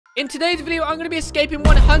In today's video, I'm going to be escaping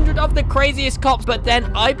 100 of the craziest cops, but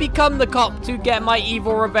then I become the cop to get my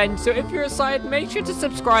evil revenge. So if you're excited, make sure to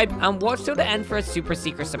subscribe and watch till the end for a super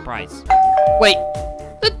secret surprise. Wait,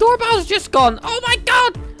 the doorbell's just gone. Oh my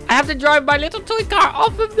god! I have to drive my little toy car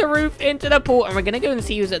off of the roof into the pool, and we're going to go and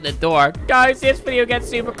see who's at the door. Guys, this video gets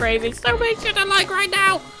super crazy, so make sure to like right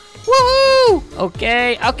now. Woohoo!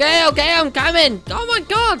 Okay, I'm coming. Oh my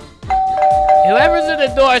god! Whoever's at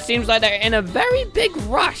the door seems like they're in a very big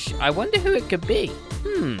rush. I wonder who it could be.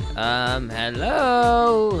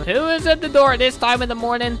 Hello? Who is at the door at this time in the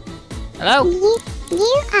morning? Hello?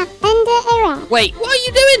 You are under arrest. Wait, what are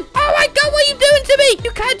you doing? Oh my god, what are you doing to me?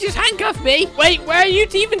 You can't just handcuff me. Wait, where are you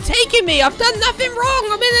even taking me? I've done nothing wrong.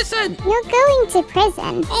 I'm innocent. You're going to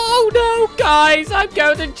prison. Oh no, guys, I'm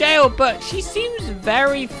going to jail, but she seems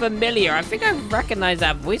very familiar. I think I recognize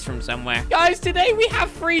that voice from somewhere. Guys, today we have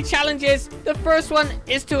 3 challenges. The first one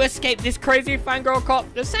is to escape this crazy fangirl cop.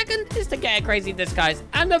 The second is to get a crazy disguise.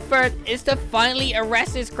 And the third is to finally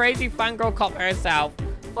arrest this crazy fangirl cop herself.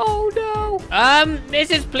 Oh no.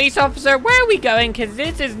 Mrs. Police Officer, where are we going? Because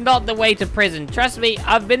this is not the way to prison. Trust me,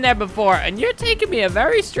 I've been there before, and you're taking me a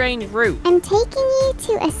very strange route. I'm taking you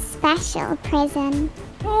to a special prison.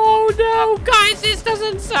 Oh no, guys, this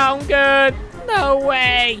doesn't sound good. No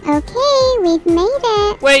way. Okay, we've made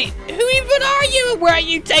it. Wait, who even are you? Where are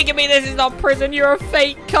you taking me? This is not prison. You're a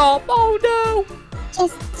fake cop. Oh no.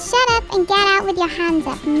 Just shut up and get out with your hands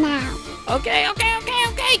up now. Okay.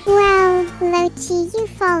 Well, Lowchi, you've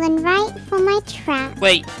fallen right for my trap.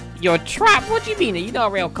 Wait, your trap? What do you mean? Are you not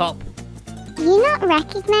a real cop? You not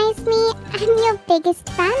recognize me? I'm your biggest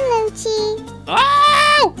fan, Lowchi.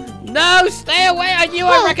 Oh! No, stay away. I knew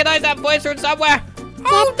I recognized that voice from somewhere.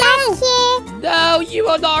 Oh, no! No, you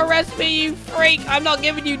will not arrest me, you freak. I'm not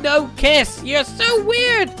giving you no kiss. You're so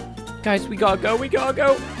weird. Guys, we gotta go.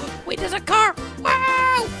 Wait, there's a car.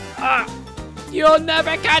 Wow! You'll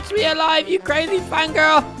never catch me alive, you crazy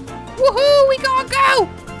fangirl. Woohoo, we gotta go.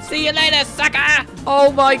 See you later, sucker. Oh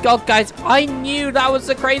my god, guys, I knew that was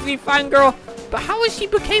the crazy fangirl. But how has she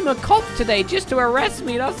became a cop today just to arrest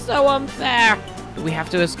me? That's so unfair. Do we have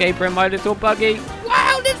to escape her in my little buggy?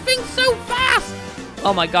 Wow, this thing's so fast.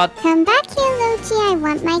 Oh my god. Come back here, Lowchi. I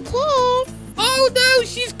want my kiss. Oh no,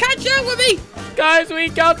 she's catching up with me. Guys, we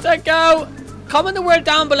got to go. Comment the word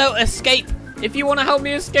down below, escape. If you want to help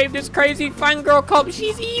me escape this crazy fangirl cop,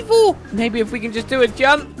 she's evil. Maybe if we can just do a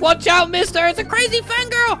jump. Watch out, mister. It's a crazy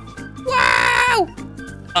fangirl. Wow.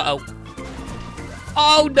 Uh-oh.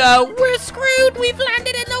 Oh, no. We're screwed. We've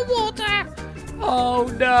landed in the water. Oh,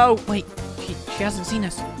 no. Wait, she hasn't seen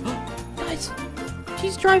us. Guys,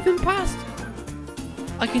 she's driving past.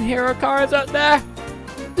 I can hear her car is up there.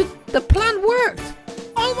 The plan worked.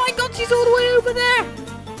 Oh, my God. She's all the way over there.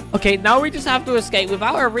 Okay, now we just have to escape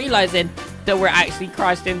without her realizing that we're actually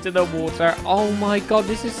crashed into the water. Oh my god,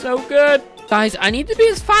 this is so good. Guys, I need to be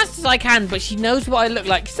as fast as I can, but she knows what I look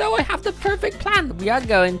like, so I have the perfect plan. We are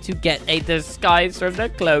going to get a disguise from the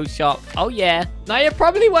clothes shop. Oh yeah. Now you're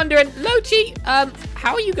probably wondering, Lowchi,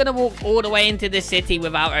 how are you gonna walk all the way into the city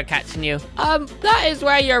without her catching you? That is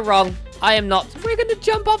where you're wrong. I am not. We're gonna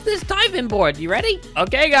jump off this diving board. You ready?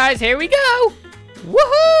 Okay guys, here we go.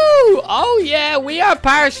 Woohoo! Oh yeah, we are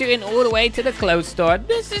parachuting all the way to the clothes store.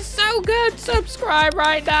 This is so good. Subscribe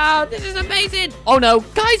right now. This is amazing. Oh no,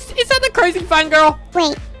 guys, is that the crazy fangirl?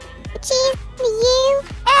 Wait, Lowchi, you?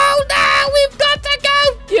 Oh no, we've got to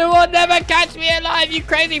go. You will never catch me alive, you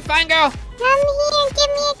crazy fangirl. Come here and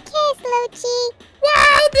give me a kiss, Lowchi.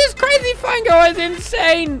 Wow, this crazy fangirl is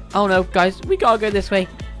insane. Oh no, guys, we gotta go this way.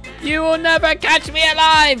 You will never catch me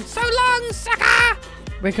alive. So long, sucker.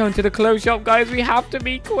 We're going to the clothes shop, guys. We have to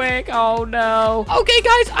be quick. Oh, no. Okay,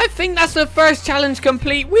 guys. I think that's the first challenge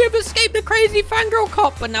complete. We have escaped the crazy fangirl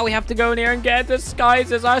cop, but now we have to go in here and get a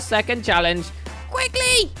disguise as our second challenge.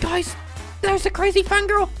 Quickly. Guys, there's a crazy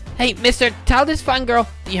fangirl. Hey, mister, tell this fangirl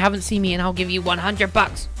that you haven't seen me, and I'll give you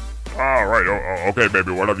 $100. All right. Oh, okay,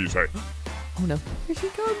 baby. Whatever you say. Oh, no. Here she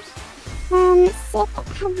comes. Sip,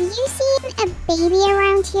 have you seen a baby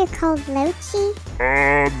around here called Lowchi?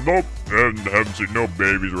 Nope. And haven't seen no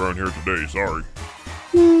babies around here today. Sorry.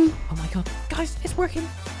 Oh my god. Guys, it's working.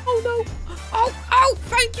 Oh no. Oh,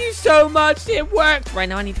 thank you so much. It worked. Right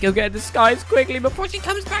now, I need to go get a disguise quickly before she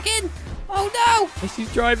comes back in. Oh no.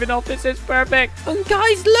 She's driving off. This is perfect. And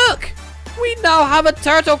guys, look. We now have a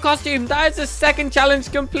turtle costume. That is the second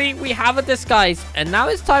challenge complete. We have a disguise. And now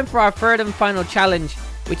it's time for our third and final challenge,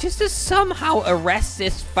 which is to somehow arrest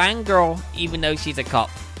this fangirl, even though she's a cop.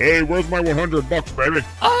 Hey, where's my $100, baby?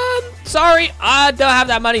 Sorry, I don't have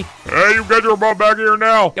that money. Hey, you get your butt back here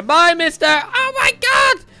now. Goodbye, mister. Oh my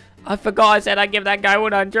god! I forgot I said I'd give that guy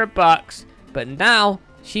 $100. But now,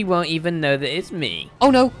 She won't even know that it's me.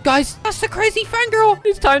 Oh no, guys, that's the crazy fangirl.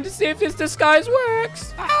 It's time to see if this disguise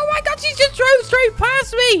works. Oh my god, she just drove straight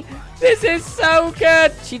past me. This is so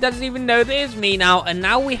good. She doesn't even know that it's me now. And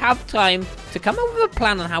now we have time to come up with a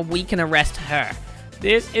plan on how we can arrest her.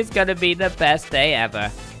 This is gonna be the best day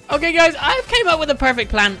ever. Okay guys, I've came up with a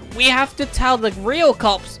perfect plan. We have to tell the real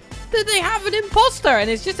cops that they have an imposter. And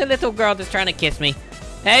it's just a little girl that's trying to kiss me.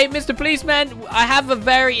 Hey, Mr. Policeman, I have a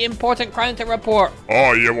very important crime to report.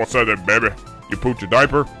 Oh, yeah, what's that then, baby? You pooped your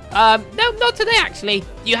diaper? No, not today, actually.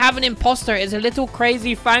 You have an imposter. It's a little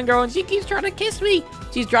crazy fangirl, and she keeps trying to kiss me.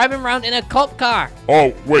 She's driving around in a cop car.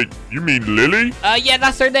 Oh, wait, you mean Lily? Yeah,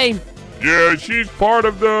 that's her name. Yeah, she's part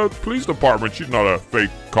of the police department. She's not a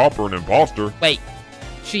fake cop or an imposter. Wait,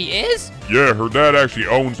 she is? Yeah, her dad actually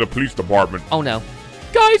owns the police department. Oh, no.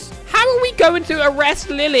 Guys, how are we going to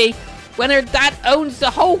arrest Lily when her dad owns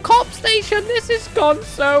the whole cop station? This has gone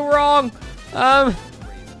so wrong.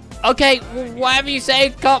 Okay, whatever you say,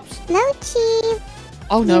 cops. Lowchi,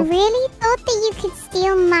 Oh, no. you really thought that you could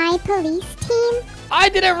steal my police team? I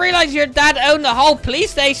didn't realize your dad owned the whole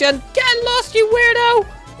police station. Get lost, you weirdo.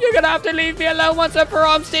 You're gonna have to leave me alone once and for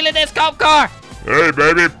all. I'm stealing this cop car. Hey,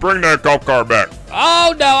 baby, bring that cop car back.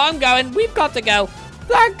 Oh, no, I'm going. We've got to go.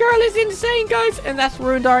 That girl is insane, guys, and that's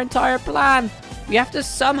ruined our entire plan. We have to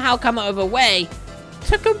somehow come up with a way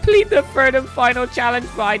to complete the third and final challenge,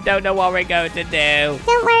 but I don't know what we're going to do.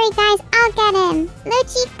 Don't worry, guys. I'll get him.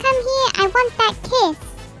 Lowchi, come here. I want that kiss.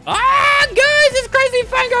 Ah, guys, this crazy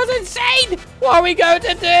fangirl's insane. What are we going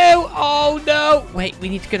to do? Oh, no. Wait, we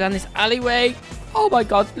need to go down this alleyway. Oh, my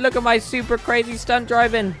God. Look at my super crazy stunt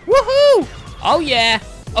driving. Woohoo. Oh, yeah.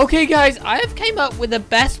 Okay, guys, I have came up with the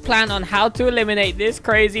best plan on how to eliminate this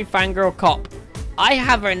crazy fangirl cop. I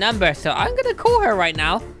have her number, so I'm going to call her right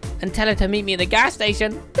now and tell her to meet me at the gas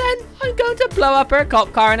station. Then I'm going to blow up her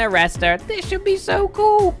cop car and arrest her. This should be so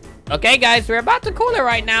cool. Okay, guys, we're about to call her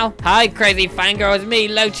right now. Hi, crazy fangirl, it's me,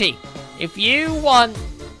 Lowchi. If you want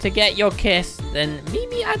to get your kiss, then meet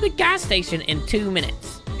me at the gas station in 2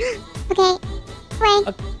 minutes. Okay.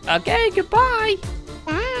 Wait. Okay, goodbye.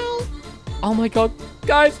 Bye. Oh my god,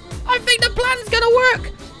 guys, I think the plan's gonna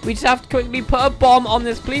work. We just have to quickly put a bomb on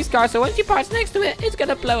this police car, so when she parks next to it, it's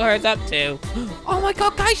gonna blow hers up too. Oh my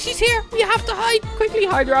god, guys, she's here. We have to hide. Quickly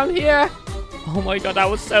hide around here. Oh my god, that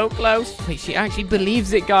was so close. Wait, she actually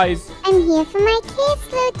believes it, guys. I'm here for my kiss,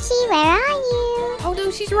 Lowchi. Where are you? Oh no,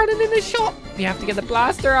 she's running in the shop. We have to get the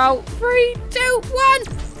blaster out. 3, 2, 1.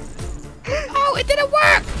 Oh, it didn't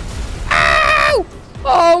work. Ow!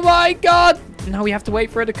 Oh my god. Now we have to wait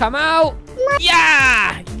for her to come out.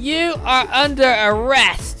 Yeah! You are under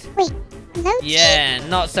arrest. Wait, Lowchi? Yeah,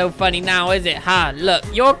 not so funny now, is it? Huh? Look,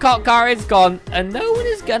 your cop car is gone, and no one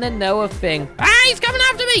is gonna know a thing. Ah, he's coming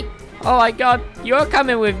after me! Oh my god, you're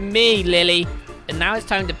coming with me, Lily. And now it's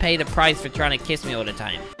time to pay the price for trying to kiss me all the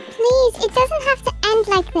time. Please, it doesn't have to end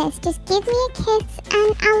like this. Just give me a kiss,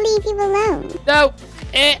 and I'll leave you alone. No,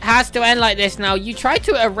 it has to end like this now. You tried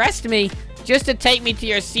to arrest me just to take me to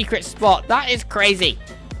your secret spot. That is crazy.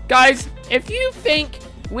 Guys, if you think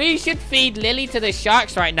we should feed Lily to the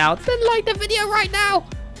sharks right now, then like the video right now.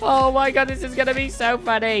 Oh my god, this is gonna be so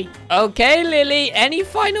funny. Okay, Lily, any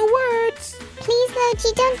final words? Please,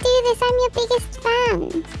 Lowchi, don't do this. I'm your biggest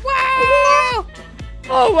fan. Wow!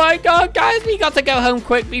 Oh my god, guys, we got to go home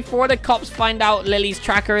quick before the cops find out Lily's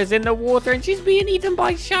tracker is in the water and she's being eaten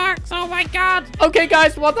by sharks. Oh my god. Okay,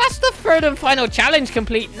 guys, well, that's the third and final challenge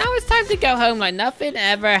complete. Now it's time to go home like nothing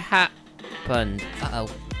ever happened. Uh-oh.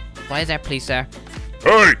 Why is there police there?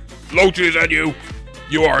 Hey, Lowchi, is that you?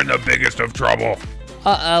 You are in the biggest of trouble.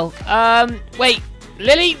 Uh-oh. Wait.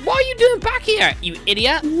 Lily, what are you doing back here, you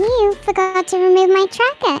idiot? You forgot to remove my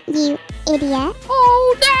tracker, you idiot.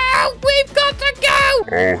 Oh, no! We've got to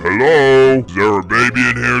go! Oh, hello. Is there a baby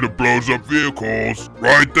in here that blows up vehicles?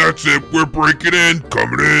 Right, that's it. We're breaking in.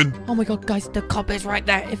 Coming in. Oh my god, guys, the cop is right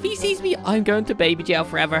there. If he sees me, I'm going to baby jail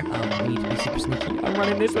forever. Oh, we need to be super sneaky. I'm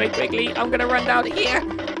running this way quickly. I'm gonna run down here.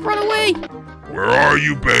 Run away. Where are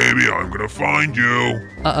you, baby? I'm gonna find you.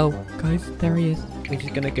 Uh-oh, guys, there he is. We're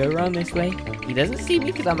just gonna go around this way. He doesn't see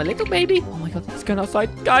me because I'm a little baby. Oh my god, he's going outside.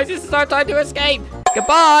 Guys, this is our time to escape.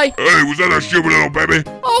 Goodbye. Hey, was that a stupid little baby?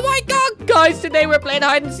 Oh my god, guys, today we're playing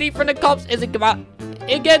hide and seek from the cops.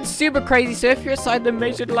 It gets super crazy, so if you're aside, then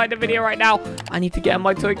make sure to like the video right now. I need to get in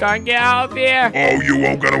my toy car and get out of here. Oh, you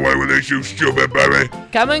won't get away with this, you stupid baby.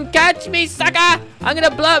 Come and catch me, sucker. I'm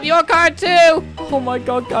gonna blow up your car too. Oh my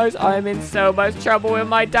god, guys, I am in so much trouble with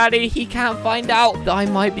my daddy. He can't find out that I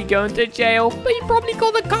might be going to jail, but he probably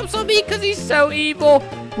called the cops on me because he's so evil.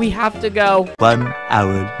 We have to go. 1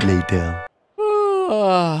 hour later.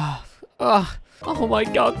 Oh my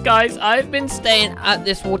god, guys, I've been staying at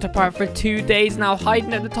this water park for 2 days now,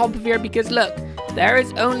 hiding at the top of here because look, there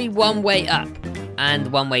is only one way up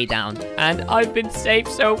and one way down. And I've been safe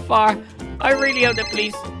so far. I really hope the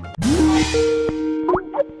police...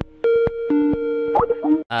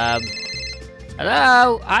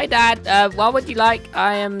 Hello? Hi, Dad. What would you like?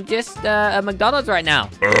 I am just at McDonald's right now.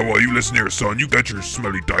 Well, you listen here, son. You got your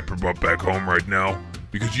smelly diaper butt back home right now.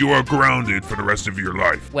 Because you are grounded for the rest of your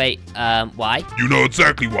life. Wait, why? You know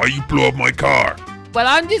exactly why you blew up my car. Well,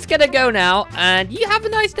 I'm just gonna go now, and you have a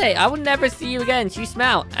nice day. I will never see you again. You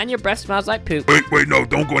smell, and your breath smells like poop. Wait, no,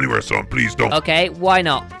 don't go anywhere, son. Please don't. Okay, why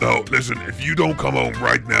not? No, listen, if you don't come home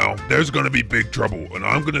right now, there's gonna be big trouble, and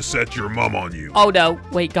I'm gonna set your mom on you. Oh, no.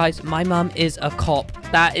 Wait, guys, my mom is a cop.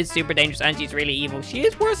 That is super dangerous, and she's really evil. She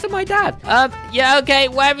is worse than my dad. Yeah, okay,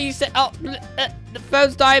 whatever you say. Oh, the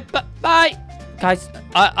phone's died. Bye. Guys,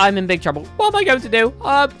 I'm in big trouble. What am I going to do?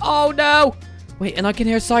 Oh, no. Wait, and I can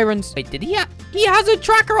hear sirens. Wait, did he has a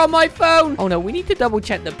tracker on my phone. Oh, no, we need to double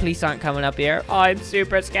check the police aren't coming up here. I'm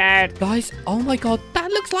super scared. Guys, oh my god, that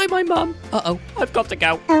looks like my mom. Uh-oh, I've got to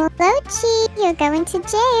go. Oh, Lowchi, you're going to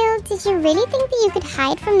jail. Did you really think that you could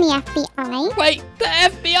hide from the FBI? Wait, the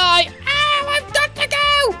FBI. Ow, I've got to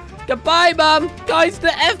go. Goodbye, Mom. Guys, the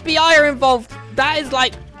FBI are involved. That is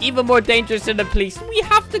like even more dangerous than the police. We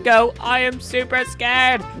have to go. I am super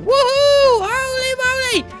scared. Woohoo!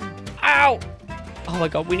 Holy moly! Ow! Oh my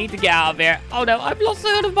god, we need to get out of here. Oh no, I've lost the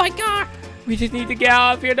hood of my car. We just need to get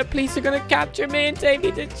out of here. The police are gonna capture me and take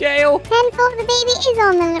me to jail. Tenfold, the baby is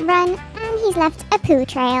on the run, and he's left a poo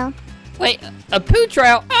trail. Wait, a poo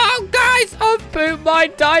trail? Oh, guys, I've pooped my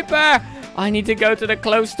diaper. I need to go to the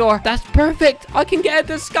clothes store. That's perfect. I can get a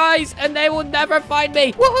disguise and they will never find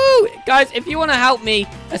me. Woohoo! Guys, if you want to help me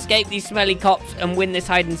escape these smelly cops and win this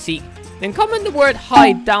hide and seek, then comment the word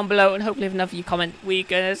hide down below and hopefully if enough of you comment, we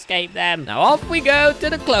can escape them. Now off we go to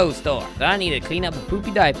the clothes store. I need to clean up a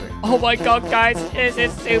poopy diaper. Oh my god, guys, this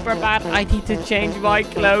is super bad. I need to change my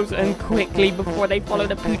clothes and quickly before they follow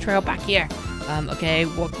the poo trail back here. Okay,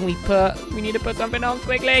 what can we put? We need to put something on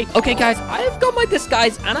quickly. Okay, guys, I've got my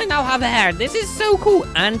disguise and I now have a hair. This is so cool.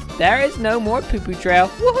 And there is no more poo-poo trail.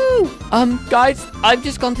 Woohoo! Guys, I've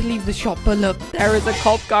just gone to leave the shop, but look, there is a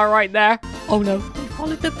cop car right there. Oh no, they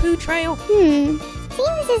followed the poo trail. Seems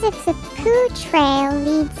as if the poo trail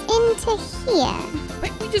leads into here.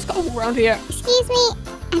 Wait, we just got around here. Excuse me,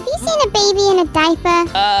 have you seen a baby in a diaper?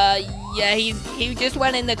 Yeah, he just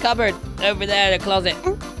went in the cupboard over there, the closet.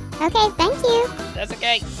 Okay, thank you. That's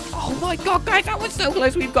okay. Oh my god, guys, that was so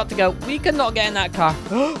close. We've got to go. We cannot get in that car.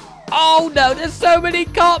 Oh no, there's so many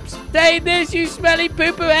cops. Take this, you smelly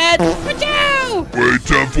poo-poo head. Watch out! Wait,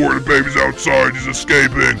 10-4, the baby's outside. He's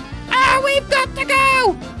escaping. Ah, we've got to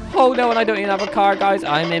go. Oh no, and I don't even have a car, guys.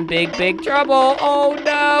 I'm in big trouble. Oh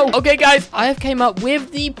no. Okay, guys, I have came up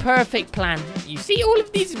with the perfect plan. You see all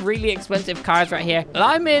of these really expensive cars right here? Well,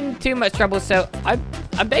 I'm in too much trouble, so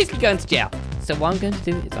I'm basically going to jail. So what I'm going to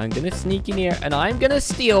do is I'm going to sneak in here and I'm going to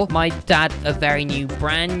steal my dad a very new,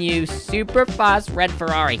 brand new, super fast red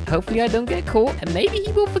Ferrari. Hopefully I don't get caught and maybe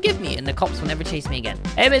he will forgive me and the cops will never chase me again.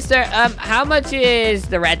 Hey, mister, how much is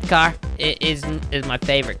the red car? It is my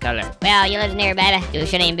favorite color. Well, you listen here, baby. You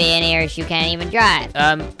shouldn't even be in here if you can't even drive. Do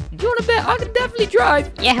you want to bet? I can definitely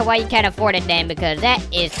drive. Yeah, well, you can't afford it then because that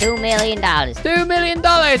is $2 million. $2 million?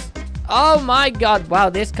 Oh my god.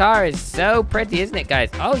 Wow, this car is so pretty, isn't it,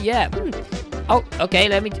 guys? Oh, yeah. Oh, okay,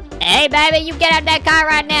 let me... Hey, baby, you get out that car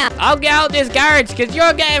right now. I'll get out this garage, because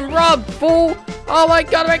you're getting robbed, fool. Oh, my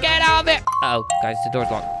God, we're getting out of it. Uh-oh, guys, the door's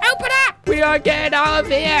locked. Open up. We are getting out of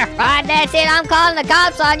here. Right, that's it. I'm calling the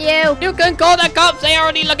cops on you. You can call the cops. They're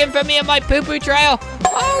already looking for me and my poo-poo trail.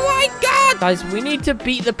 Oh, my God. Guys, we need to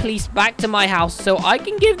beat the police back to my house so I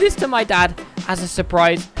can give this to my dad as a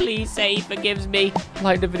surprise. Please say he forgives me.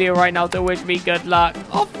 Like the video right now to wish me good luck.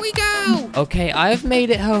 Off we go. Okay, I've made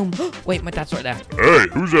it home. Wait, my dad's right there. Hey,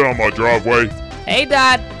 who's that on my driveway? Hey,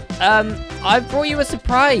 Dad. I brought you a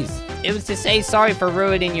surprise. It was to say sorry for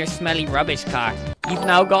ruining your smelly rubbish car. You've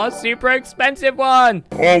now got a super expensive one.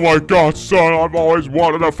 Oh my god, son, I've always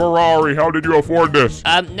wanted a Ferrari. How did you afford this?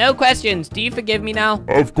 No questions. Do you forgive me now?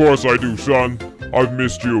 Of course I do, son. I've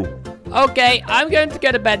missed you. Okay, I'm going to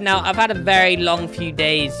go to bed now. I've had a very long few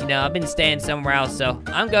days. You know, I've been staying somewhere else, so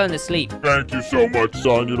I'm going to sleep. Thank you so much,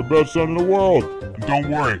 son. You're the best son in the world. And don't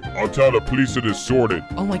worry, I'll tell the police it is sorted.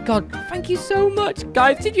 Oh my god, thank you so much.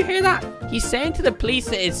 Guys, did you hear that? He's saying to the police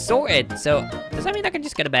it is sorted. So, does that mean I can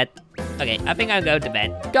just go to bed? Okay, I think I'll go to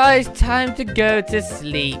bed. Guys, time to go to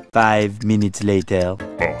sleep. 5 minutes later.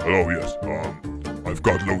 Oh, hello, yes. I've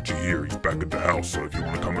got Lowchi here. He's back at the house, so if you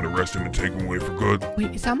want to come and arrest him and take him away for good.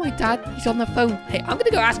 Wait, is that my dad? He's on the phone. Hey, I'm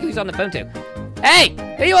gonna go ask who he's on the phone to. Hey,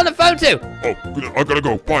 who are you on the phone to? Oh, I gotta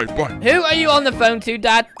go. Bye. Who are you on the phone to,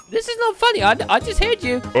 Dad? This is not funny. I just heard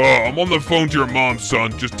you. I'm on the phone to your mom,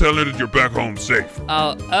 son. Just tell her that you're back home safe.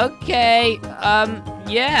 Oh, okay.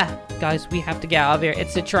 Yeah. Guys, we have to get out of here.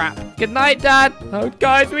 It's a trap. Good night, Dad. Oh,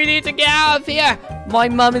 guys, we need to get out of here. My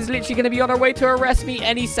mum is literally going to be on her way to arrest me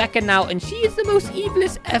any second now, and she is the most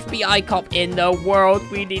evilest FBI cop in the world.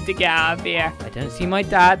 We need to get out of here. I don't see my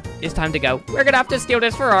dad. It's time to go. We're going to have to steal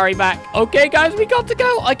this Ferrari back. Okay, guys, we got to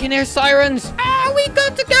go. I can hear sirens. Ah, we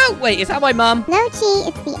got to go. Wait, is that my mum? Lowchi,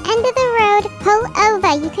 it's the end of the road. Pull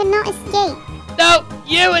over. You cannot escape. No,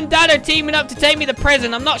 you and Dad are teaming up to take me to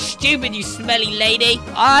prison. I'm not stupid, you smelly lady.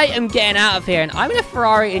 I am getting out of here, and I'm in a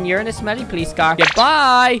Ferrari, and you're in a smelly police car.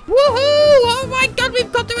 Goodbye. Woohoo! Oh my God,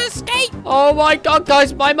 we've got to escape. Oh my God,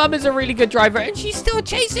 guys, my mum is a really good driver, and she's still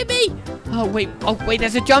chasing me. Oh wait,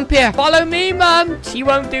 there's a jump here. Follow me, Mum. She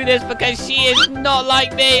won't do this because she is not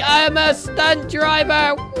like me. I am a stunt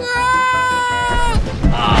driver. Whoa!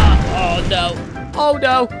 Oh no. Oh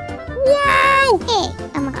no. Wow! Hey,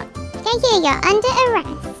 oh my God. You're under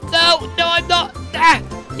arrest. No, I'm not. Ah,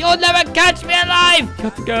 you'll never catch me alive.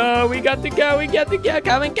 We got to go.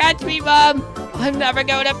 Come and catch me, Mum. I'm never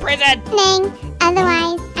going to prison.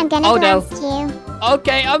 Otherwise, I'm gonna blast you.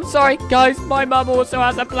 Okay, I'm sorry. Guys, my mum also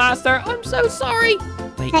has a blaster. I'm so sorry.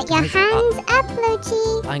 Wait, Put your hands up,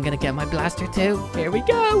 Lowchi. I'm gonna get my blaster too. Here we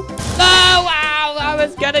go. No, ow, I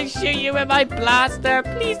was gonna shoot you with my blaster.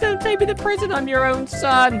 Please don't take me to prison. I'm your own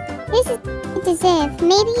son. This is deserved.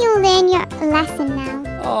 Maybe you'll learn your lesson now.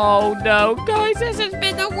 Oh no, guys, this has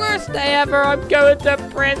been the worst day ever. I'm going to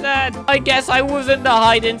prison. I guess I wasn't the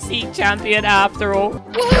hide-and-seek champion after all.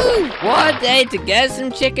 Woo! What a day to get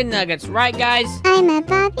some chicken nuggets, right, guys? I'm a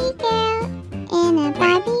Barbie girl in a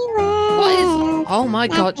Barbie world. What is... Oh my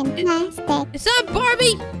God. Plastic. Is that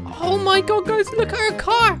Barbie? Oh my God, guys, look at her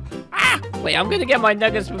car. Ah! Wait, I'm gonna get my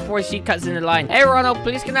nuggets before she cuts in the line. Hey, Ronald,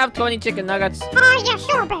 please can I have 20 chicken nuggets? Oh, yeah,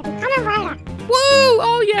 sure, baby. Come on right up. Woo!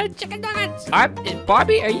 Oh yeah, chicken nuggets.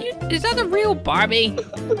 Barbie, is that a real Barbie?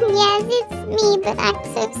 Yes, it's me, but I'm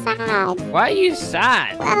so sad. Why are you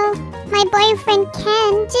sad? Well, my boyfriend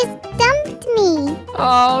Ken just dumped me.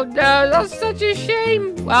 Oh no, that's such a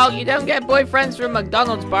shame. Well, you don't get boyfriends from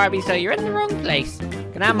McDonald's, Barbie, so you're in the wrong place.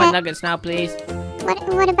 Can I have my nuggets now, please?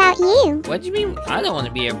 What about you? What do you mean? I don't want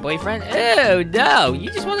to be your boyfriend. Oh no,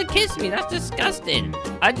 you just want to kiss me. That's disgusting.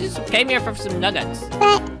 I just came here for some nuggets.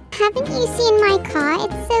 But haven't you seen my car?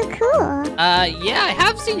 It's so cool. Yeah, I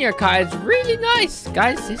have seen your car. It's really nice.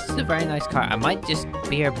 Guys, this is a very nice car. I might just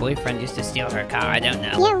be her boyfriend just to steal her car. I don't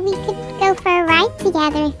know. Yeah, we could go for a ride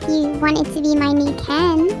together if you wanted to be my new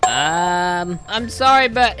Ken. I'm sorry,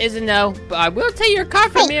 but it's a no. But I will take your car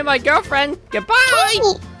from me and my girlfriend. Goodbye.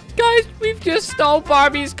 Hey. Guys, we've just stole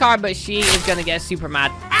Barbie's car, but she is gonna get super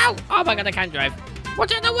mad. Ow! Oh my God, I can't drive.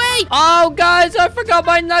 Watch out the way! Oh, guys, I forgot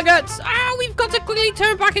my nuggets. Ow, we've got to quickly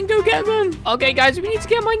turn back and go get them. Okay, guys, we need to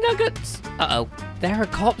get my nuggets. Uh-oh. There are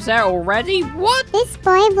cops there already? What? This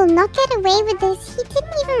boy will not get away with this. He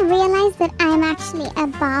didn't even realize that I'm actually a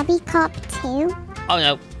Barbie cop too. Oh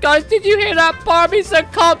no. Guys, did you hear that? Barbie's a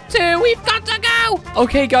cop too. We've got to go.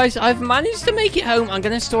 Okay, guys, I've managed to make it home. I'm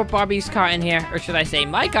going to store Barbie's car in here. Or should I say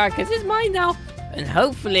my car, because it's mine now. And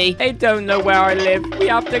hopefully, they don't know where I live. We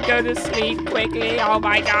have to go to sleep quickly. Oh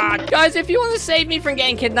my God. Guys, if you want to save me from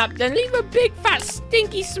getting kidnapped, then leave a big, fat,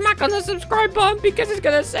 stinky smack on the subscribe button because it's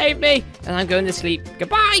going to save me. And I'm going to sleep.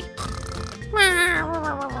 Goodbye.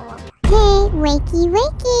 Hey, wakey,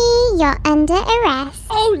 you're under arrest.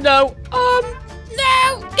 Oh no.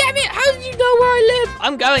 No. Damn it. How did you know where I live?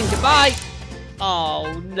 I'm going. Goodbye.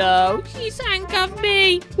 Oh no, she's handcuffed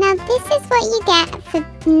me. Now this is what you get for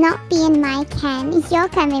not being my Ken. You're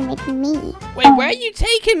coming with me. Wait, where are you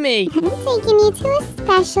taking me? I'm taking you to a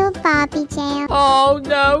special Barbie jail. Oh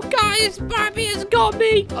no, guys, Barbie has got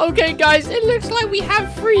me. Okay, guys, it looks like we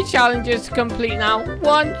have 3 challenges to complete now.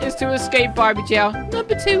 1 is to escape Barbie jail.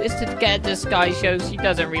 Number 2 is to get a disguise show so she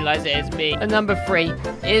doesn't realize it is me. And number 3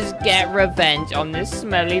 is get revenge on this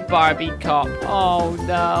smelly Barbie cop. Oh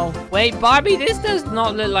no. Wait, Barbie, this does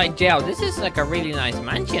not look like jail. This is like a really nice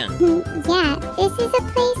mansion. Yeah, this is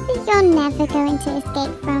a place that you're never going to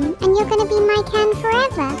escape from. And you're going to be my Ken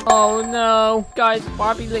forever. Oh no. Guys,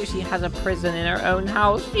 Barbie literally has a prison in her own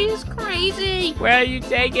house. She is crazy. Where are you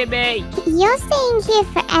taking me? You're staying here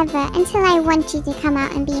forever until I want you to come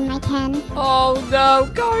out and be my Ken. Oh no,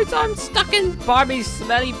 guys, I'm stuck in Barbie's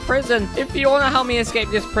smelly prison. If you want to help me escape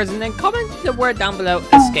this prison, then comment the word down below,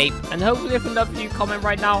 escape. And hopefully if enough of you comment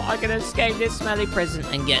right now, I can escape this smelly prison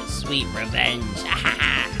and get sweet revenge.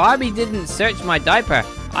 Barbie didn't search my diaper.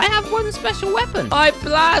 I have one special weapon. My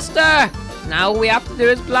blaster. Now all we have to do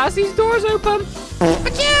is blast these doors open.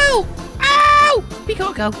 Achoo! Ow! We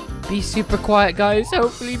gotta go. Be super quiet, guys.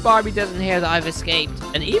 Hopefully Barbie doesn't hear that I've escaped.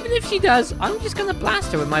 And even if she does, I'm just gonna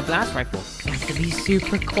blast her with my blast rifle. Have to be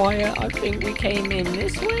super quiet. I think we came in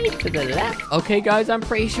this way to the left. Okay, guys, I'm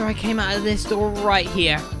pretty sure I came out of this door right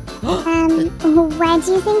here. Where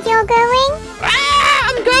do you think you're going? Ah,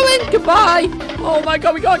 I'm going. Goodbye. Oh my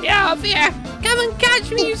god, we gotta get out of here. Come and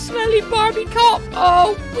catch me, you smelly Barbie cop.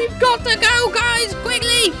 Oh, we've got to go, guys,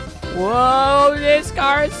 quickly. Whoa, this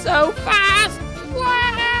car is so fast.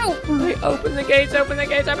 Wow. Right, open the gates, open the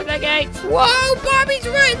gates, open the gates. Whoa, Barbie's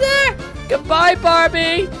right there. Goodbye,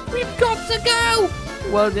 Barbie. We've got to go.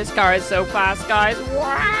 Whoa, this car is so fast, guys.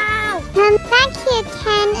 Wow. Come back here,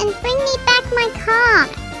 Ken, and bring me back my car.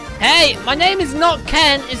 Hey, my name is not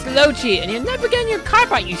Ken, it's Lowchi, and you're never getting your car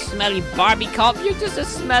back, you smelly Barbie cop. You're just a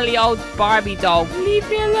smelly old Barbie doll. Leave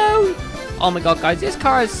me alone. Oh my god, guys, this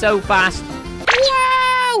car is so fast.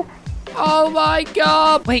 Wow! Oh my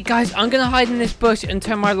god. Wait, guys, I'm gonna hide in this bush and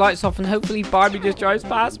turn my lights off, and hopefully Barbie just drives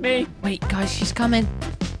past me. Wait, guys, she's coming.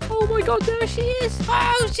 Oh my god, there she is.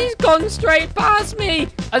 Oh, she's gone straight past me.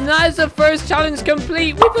 And that is the first challenge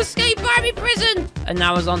complete. We've escaped Barbie prison. And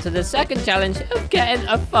now it's on to the second challenge of getting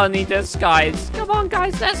a funny disguise. Come on,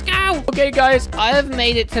 guys, let's go. Okay, guys, I have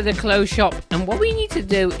made it to the clothes shop. And what we need to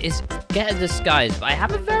do is get a disguise. But I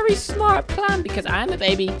have a very smart plan because I am a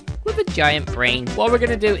baby with a giant brain. What we're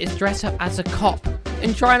going to do is dress up as a cop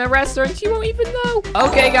and try and arrest her, and she won't even know.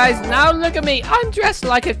 Okay, guys, now look at me. I'm dressed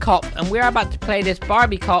like a cop, and we're about to play this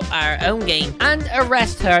Barbie cop our own game and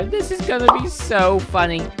arrest her. This is gonna be so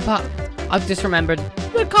funny. But I've just remembered,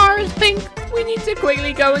 the car is pink. We need to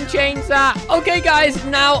quickly go and change that. Okay, guys,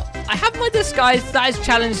 now I have my disguise. That is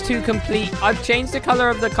challenge 2 complete. I've changed the color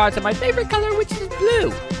of the car to my favorite color, which is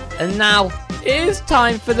blue. And now it is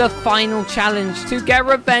time for the final challenge to get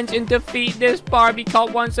revenge and defeat this Barbie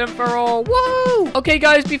cop once and for all. Whoa! Okay,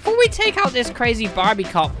 guys, before we take out this crazy Barbie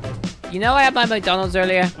cop, you know I had my McDonald's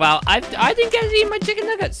earlier? Well, I didn't get to eat my chicken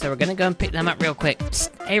nuggets, so we're gonna go and pick them up real quick. Psst.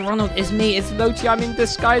 Hey, Ronald, it's me. It's Lowchi. I'm in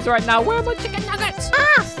disguise right now. Where are my chicken nuggets?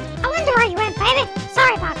 Boss, I wonder where you went, baby.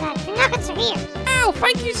 Sorry about that. The nuggets are here. Oh,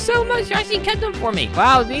 thank you so much. You actually kept them for me.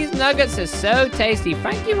 Wow, these nuggets are so tasty.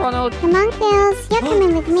 Thank you, Ronald. Come on, Bills. You're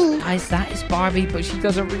coming with me. Guys, that is Barbie, but she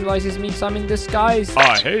doesn't realize it's me because I'm in disguise.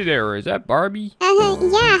 Hey there, is that Barbie?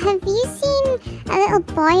 Yeah. Have you seen a little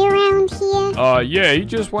boy around here? Yeah, he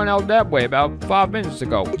just went out that way about 5 minutes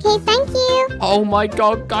ago. Okay, thank you. Oh my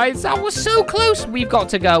god, guys, that was so close. We've got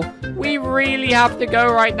to go. We really have to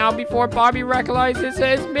go right now before Barbie recognizes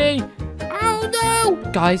it's me. Oh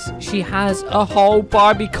no! Guys, she has a whole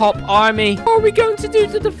Barbie cop army. What are we going to do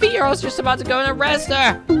to defeat her? I was just about to go and arrest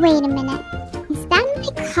her. Wait a minute. Is that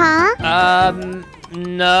my car?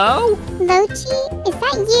 No. Lowchi, is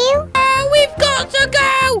that you? Oh, we've got to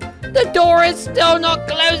go! The door is still not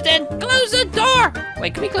closed in. Close the door!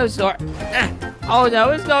 Wait, can we close the door? Oh no,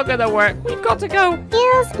 it's not gonna work. We've got to go.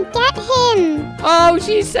 Bills, get him. Oh,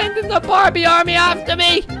 she's sending the Barbie army after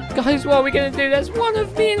me. Guys, what are we gonna do? There's one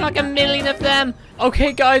of me and like a million of them.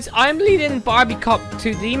 Okay, guys, I'm leading Barbie Cop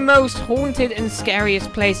to the most haunted and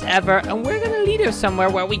scariest place ever. And we're gonna lead her somewhere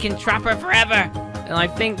where we can trap her forever. And I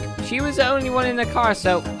think she was the only one in the car,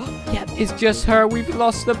 so... Yep, it's just her. We've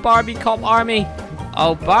lost the Barbie Cop army.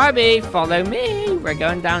 Oh, Barbie, follow me. We're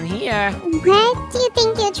going down here. Where do you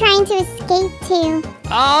think you're trying to escape to?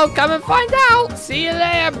 Oh, come and find out. See you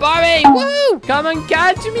later, Barbie. Woo! Come and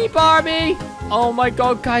catch me, Barbie. Oh my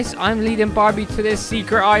god, guys, I'm leading Barbie to this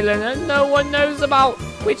secret island and no one knows about,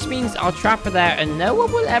 which means I'll trap her there and no one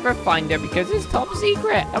will ever find her because it's top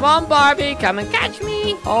secret. Come on, Barbie, come and catch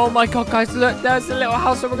me. Oh my god, guys, look, there's the little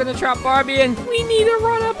house that we're gonna trap Barbie in. We need to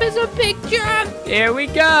run up as a big jump. Here we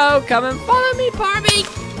go. Come and follow me, Barbie.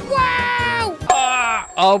 Wow.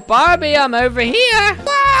 Oh, Barbie, I'm over here.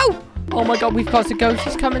 Wow. Oh my god, we've got to go.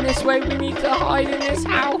 She's coming this way. We need to hide in this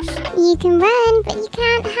house. You can run, but you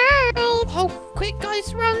can't hide. Oh, quick,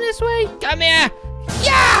 guys, run this way. Come here.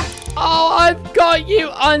 Yeah! Oh, I've got you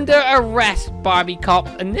under arrest, Barbie Cop.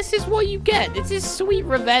 And this is what you get. This is sweet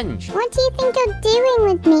revenge. What do you think you're doing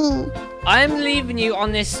with me? I'm leaving you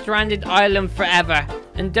on this stranded island forever.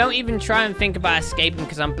 And don't even try and think about escaping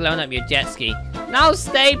because I'm blowing up your jet ski. Now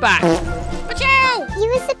stay back. Watch out! You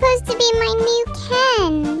were supposed to be my new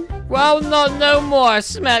Ken. Well, not no more,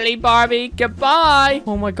 smelly Barbie. Goodbye.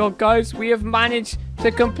 Oh my god, guys, we have managed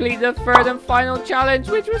to complete the third and final challenge,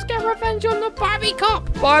 which was get revenge on the Barbie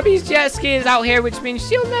Cop. Barbie's jet ski is out here, which means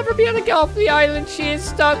she'll never be able to get off the island. She is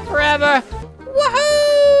stuck forever.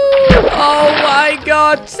 Woohoo! Oh my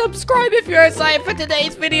god. Subscribe if you're excited for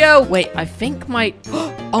today's video. Wait, I think my...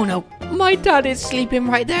 Oh no. my dad is sleeping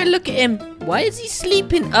right there. Look at him. Why is he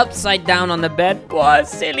sleeping upside down on the bed? What a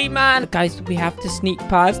silly man. Guys, we have to sneak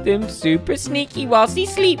past him super sneaky whilst he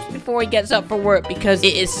sleeps before he gets up for work because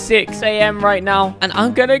it is 6 a.m. right now. And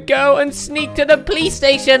I'm gonna go and sneak to the police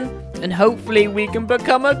station. And hopefully we can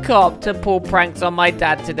become a cop to pull pranks on my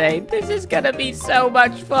dad today. This is gonna be so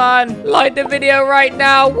much fun. Like the video right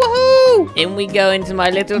now. Woohoo! In we go into my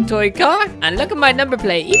little toy car. And look at my number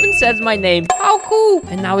plate. It even says my name. How cool.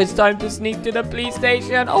 And now it's time to sneak to the police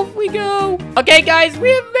station. Off we go. Okay, guys, we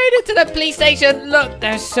have made it to the police station. Look,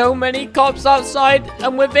 there's so many cops outside.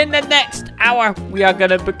 And within the next hour, we are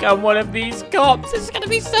gonna become one of these cops. It's gonna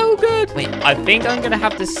be so good. Wait, I think I'm gonna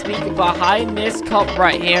have to sneak behind this cop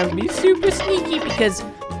right here and be super sneaky because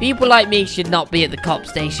people like me should not be at the cop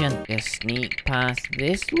station. Just sneak past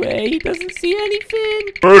this way. He doesn't see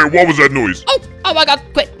anything. Hey, what was that noise? Oh my god,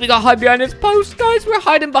 quick, we gotta hide behind this post, guys. We're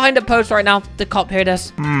hiding behind a post right now. The cop heard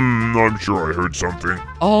us. I'm sure I heard something.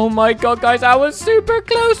 Oh my god, guys, I was super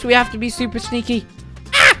close. We have to be super sneaky.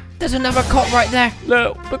 Ah, there's another cop right there.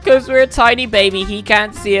 Look, because we're a tiny baby, he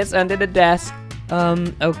can't see us under the desk.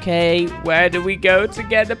 Okay, where do we go to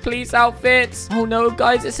get the police outfits? Oh no,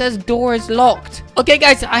 guys, it says door is locked. Okay,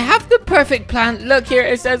 guys, I have the perfect plan. Look here,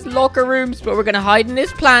 it says locker rooms, but we're gonna hide in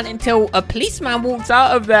this plant until a policeman walks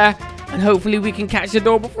out of there. And hopefully we can catch the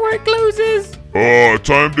door before it closes.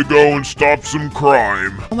 Time to go and stop some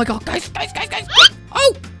crime. Oh my god, guys.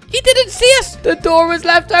 Oh, he didn't see us. The door was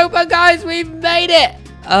left open, guys. We've made it.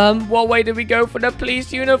 What way do we go for the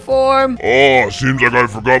police uniform? Seems like I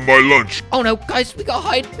forgot my lunch. Oh no, guys, we gotta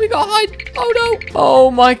hide. Oh no.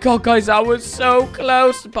 Oh my god, guys, that was so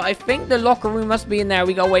close. But I think the locker room must be in there.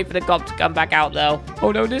 We gotta wait for the cop to come back out though.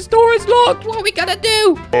 Oh no, this door is locked. What are we gonna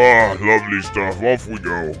do? Lovely stuff. Off we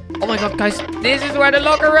go. Oh my god, guys, this is where the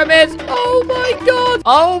locker room is.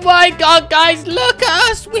 Oh my god, guys, look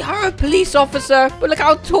at us. We are a police officer, but look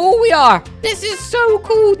how tall we are. This is so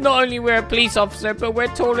cool. Not only we're a police officer, but we're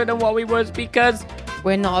taller than what we was because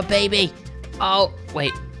we're not a baby. Oh,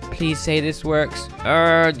 wait, please say this works.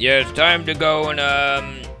 Yes, time to go and,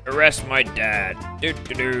 arrest my dad.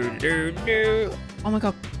 Oh my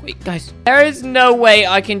god, wait, guys. There is no way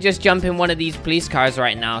I can just jump in one of these police cars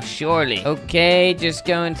right now, surely. Okay, just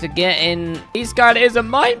going to get in. Police car isn't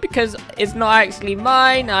mine because it's not actually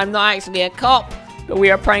mine. I'm not actually a cop, but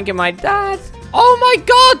we are pranking my dad. Oh my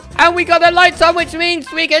god! And we got the lights on, which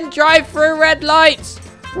means we can drive through red lights.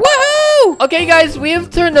 Woohoo! Okay, guys, we have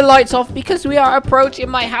turned the lights off because we are approaching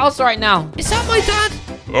my house right now. Is that my dad?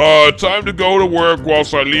 Time to go to work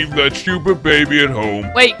whilst I leave that stupid baby at home.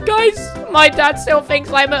 Wait, guys, my dad still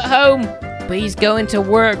thinks I'm at home. But he's going to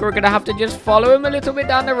work. We're going to have to just follow him a little bit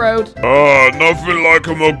down the road. Nothing like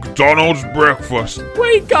a McDonald's breakfast.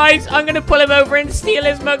 Wait, guys, I'm going to pull him over and steal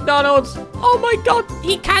his McDonald's. Oh my god,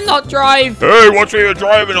 he cannot drive. Hey, what's your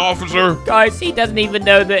driving, officer? Guys, he doesn't even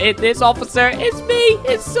know that this officer is me,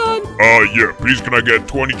 his son. Yeah, please can I get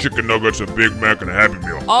 20 chicken nuggets, a Big Mac, and a Happy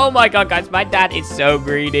Meal? Oh my god, guys, my dad is so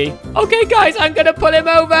greedy. Okay, guys, I'm going to pull him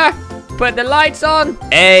over. Put the lights on.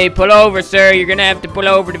 Hey, pull over, sir. You're gonna have to pull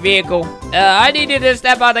over the vehicle. I need you to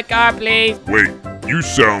step out of the car, please. Wait, you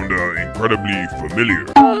sound incredibly familiar.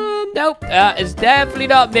 Nope. It's definitely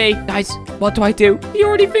not me. Guys, what do I do? He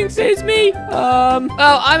already thinks it is me. Well,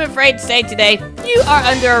 I'm afraid to say today, you are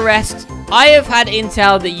under arrest. I have had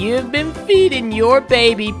intel that you have been feeding your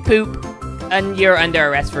baby poop, and you're under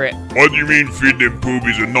arrest for it. What do you mean feeding him poop?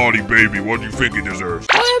 He's a naughty baby. What do you think he deserves?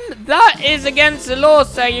 That is against the law,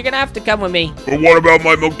 sir. You're gonna have to come with me. But what about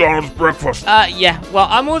my McDonald's breakfast? Yeah. Well,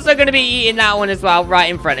 I'm also gonna be eating that one as well, right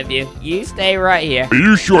in front of you. You stay right here. Are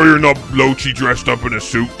you sure you're not Lowchi dressed up in a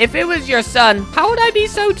suit? If it was your son, how would I be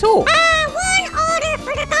so tall? One order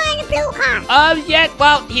for the guy in the blue car. Yeah,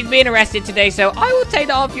 well, he's being arrested today, so I will take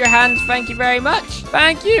that off your hands. Thank you very much.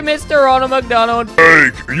 Thank you, Mr. Ronald McDonald.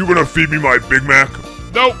 Hey, are you gonna feed me my Big Mac?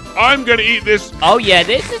 No, I'm gonna eat this. Oh, yeah,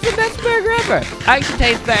 this is the best burger ever. Actually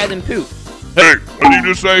tastes better than poop. Hey, what did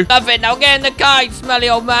you just say? Nothing. Now get in the car, you smelly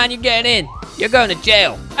old man. You're getting in. You're going to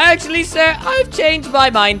jail. Actually, sir, I've changed my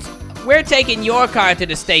mind. We're taking your car to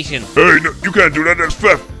the station. Hey, no, you can't do that. That's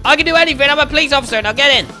theft. I can do anything. I'm a police officer. Now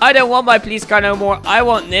get in. I don't want my police car no more. I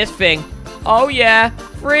want this thing. Oh, yeah.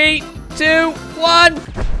 3, 2, 1.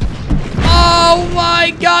 Oh,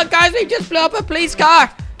 my God, guys. We just blew up a police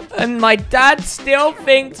car. And my dad still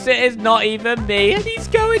thinks it is not even me. And he's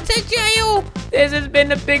going to jail. This has been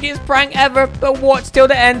the biggest prank ever. But watch till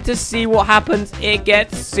the end to see what happens. It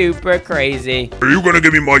gets super crazy. Are you gonna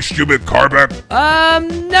give me my stupid car back?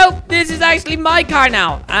 Nope. This is actually my car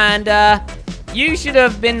now. And, You should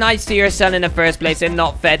have been nice to your son in the first place and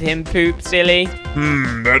not fed him poop, silly.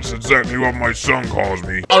 That's exactly what my son calls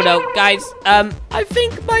me. Oh no, guys, I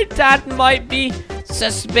think my dad might be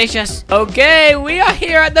suspicious. Okay, we are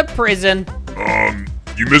here at the prison.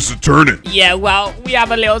 You missed a turning. Yeah, well, we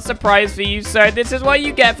have a little surprise for you, sir. This is what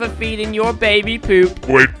you get for feeding your baby poop.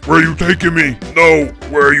 Wait, where are you taking me? No,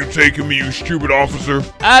 where are you taking me, you stupid officer?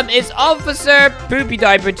 It's Officer Poopy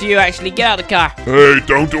Diaper to you, actually. Get out of the car. Hey,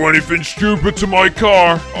 don't do anything stupid to my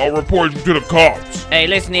car. I'll report you to the cops. Hey,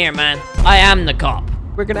 listen here, man. I am the cop.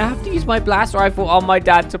 We're gonna have to use my blast rifle on my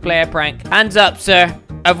dad to play a prank. Hands up, sir.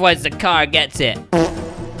 Otherwise, the car gets it.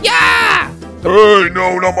 Yeah! Hey,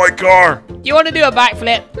 no, not my car. You want to do a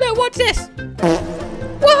backflip? Look, what's this?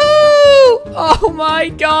 Woohoo! Oh my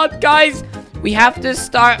god, guys. We have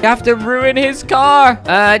to ruin his car.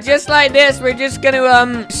 Just like this, we're just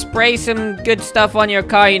gonna, spray some good stuff on your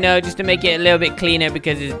car, you know, just to make it a little bit cleaner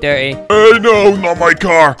because it's dirty. Hey, no, not my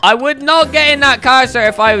car. I would not get in that car, sir,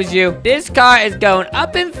 if I was you. This car is going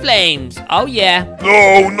up in flames. Oh, yeah.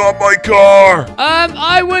 No, not my car.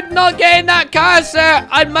 I would not get in that car, sir.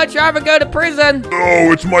 I'd much rather go to prison.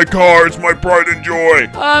 No, it's my car. It's my pride and joy.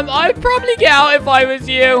 I'd probably get out if I was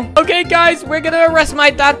you. Okay, guys, we're gonna arrest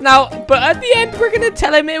my dad now, but at the end, we're gonna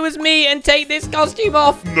tell him it was me and take this costume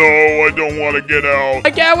off. No, I don't want to get out.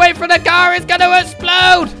 I can't wait for the car. It's gonna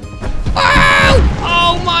explode. Wow!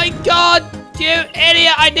 Oh my god, you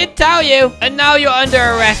idiot. I did tell you. And now you're under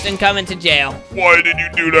arrest and coming to jail. Why did you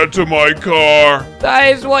do that to my car?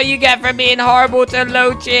 That is what you get for being horrible to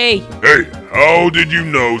Lowchi. Hey, how did you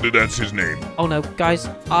know that that's his name? Oh no, guys,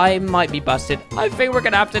 I might be busted. I think we're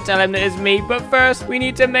gonna have to tell him that it's me, but first, we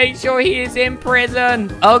need to make sure he is in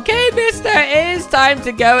prison. Okay, mister, it is time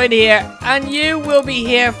to go in here, and you will be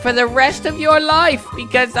here for the rest of your life,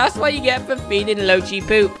 because that's what you get for feeding Lowchi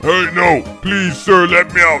poop. Hey, no, please, sir,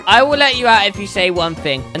 let me out. I will let you out if you say one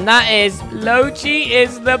thing, and that is, Lowchi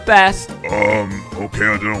is the best. Okay,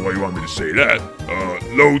 I don't know why you want me to say that.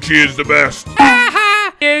 Lowchi is the best.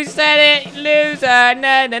 You said it, loser.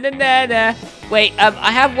 Na na na na na. Wait,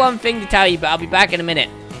 I have one thing to tell you, but I'll be back in a minute.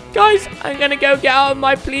 Guys, I'm gonna go get out of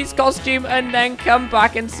my police costume and then come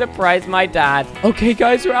back and surprise my dad. Okay,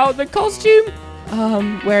 guys, we're out of the costume.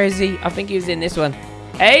 Where is he? I think he was in this one.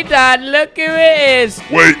 Hey, Dad, look who it is.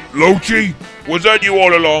 Wait, Lowchi? Was that you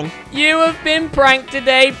all along? You have been pranked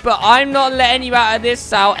today, but I'm not letting you out of this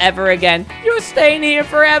cell ever again. You're staying here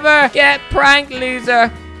forever. Get pranked,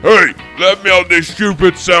 loser. Hey, let me out this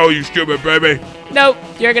stupid cell, you stupid baby. Nope,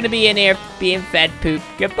 you're gonna be in here being fed poop.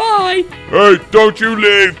 Goodbye. Hey, don't you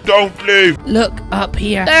leave. Don't leave. Look up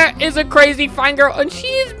here. There is a crazy fangirl, and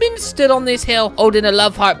she has been stood on this hill holding a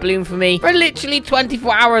love heart balloon for me for literally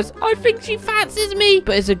 24 hours. I think she fancies me,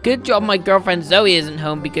 but it's a good job my girlfriend Zoe isn't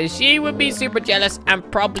home because she would be super jealous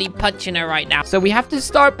and probably punching her right now. So we have to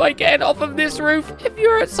start by getting off of this roof. If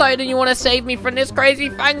you're outside and you want to save me from this crazy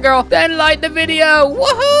fangirl, then like the video.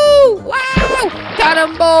 Woohoo! Wow!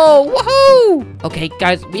 Cannonball! Woohoo! Okay,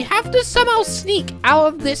 guys, we have to somehow sneak out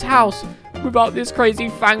of this house without this crazy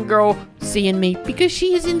fangirl seeing me because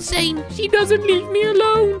she is insane. She doesn't leave me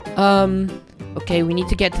alone. Okay, we need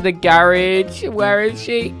to get to the garage. Where is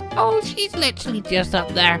she? Oh, she's literally just up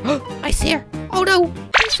there. I see her. Oh no,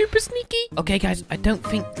 she's super sneaky. Okay, guys, I don't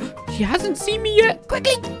think she hasn't seen me yet.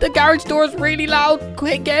 Quickly, the garage door is really loud.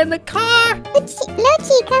 Quick, get in the car.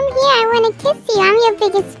 Lowchi, come here. I want to kiss you. I'm your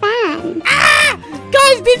biggest fan. Ah!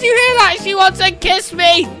 Guys, did you hear that? She wants to kiss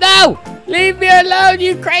me. No, leave me alone,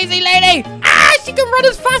 you crazy lady. Ah, she can run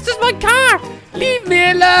as fast as my car. Leave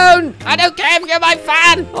me alone. I don't care if you're my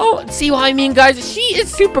fan. Oh, see what I mean, guys? She is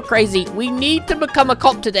super crazy. We need to become a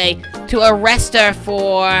cop today to arrest her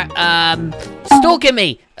for, stalking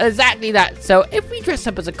me. Exactly that. So if we dress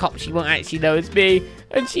up as a cop, she won't actually know it's me.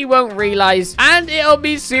 And she won't realize. And it'll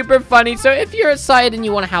be super funny. So if you're excited and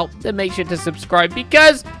you want to help, then make sure to subscribe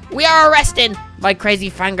because we are arresting my crazy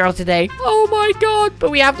fangirl today. Oh my god.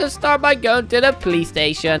 But we have to start by going to the police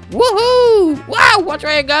station. Woohoo! Wow, watch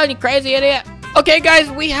where you're going, you crazy idiot. Okay, guys,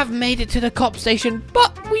 we have made it to the cop station,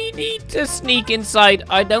 but we need to sneak inside.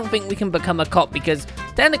 I don't think we can become a cop because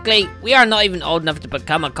technically we are not even old enough to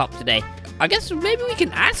become a cop today. I guess maybe we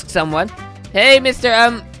can ask someone. Hey,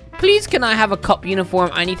 mister, please can I have a cop uniform?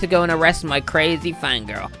 I need to go and arrest my crazy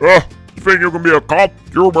fangirl. You think you can be a cop?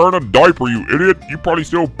 You're wearing a diaper, you idiot. You probably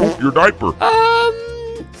still poop your diaper.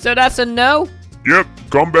 So that's a no? Yep,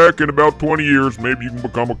 come back in about 20 years. Maybe you can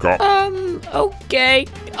become a cop. Okay.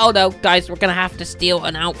 Oh no, guys, we're gonna have to steal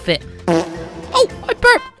an outfit. Oh, I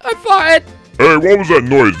burped. I farted. Hey, what was that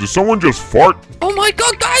noise? Did someone just fart? Oh my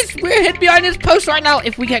god, guys, we're hid behind this post right now.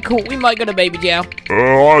 If we get caught, we might go to baby jail.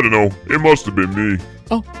 I don't know. It must have been me.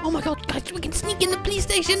 Oh my god, guys, we can sneak in the police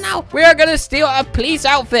station now. We're gonna steal a police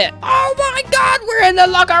outfit. Oh my god, we're in the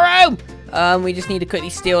locker room. We just need to quickly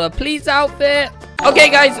steal a police outfit. Okay,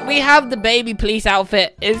 guys, we have the baby police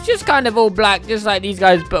outfit. It's just kind of all black, just like these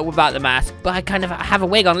guys, but without the mask. But I kind of have a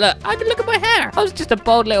wig on. Look, I can look at my hair. I was just a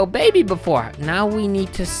bald little baby before. Now we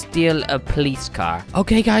need to steal a police car.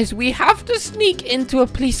 Okay, guys, we have to sneak into a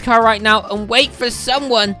police car right now and wait for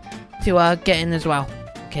someone to get in as well.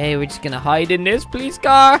 Okay, we're just gonna hide in this police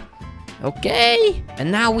car. Okay, and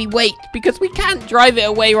now we wait because we can't drive it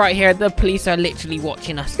away right here. The police are literally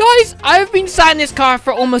watching us. Guys, I've been sat in this car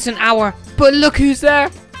for almost an hour, but look who's there.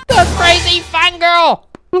 The crazy fangirl.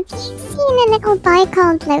 Have you seen a little boy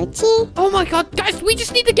called Lowchi? Oh my god, guys, we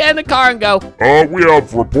just need to get in the car and go. We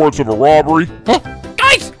have reports of a robbery.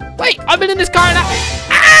 Guys, wait, I've been in this car now.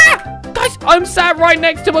 Ah! Guys, I'm sat right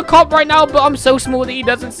next to a cop right now, but I'm so small that he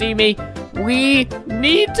doesn't see me. We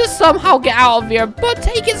need to somehow get out of here, but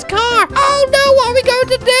take his car. Oh no, what are we going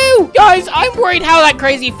to do? Guys, I'm worried how that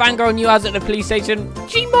crazy fangirl knew I was at the police station.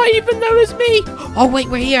 She might even know it's me. Oh wait,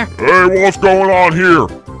 we're here. Hey, what's going on here?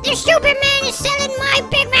 The stupid man is selling my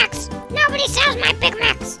Big Macs. Nobody sells my Big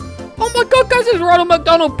Macs. Oh my god, guys, it's Ronald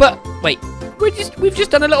McDonald. But wait, we've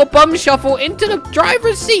just done a little bum shuffle into the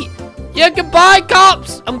driver's seat. Yeah, goodbye,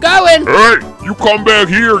 cops. I'm going. Hey, you come back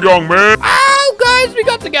here, young man. Oh, guys, we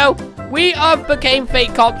got to go. We have became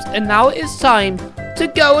fake cops, and now it is time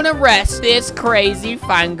to go and arrest this crazy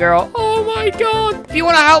fangirl. Oh my god. If you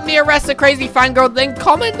want to help me arrest the crazy fangirl, then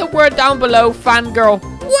comment the word down below, fangirl.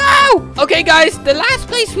 Wow! Okay, guys, the last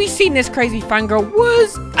place we seen this crazy fangirl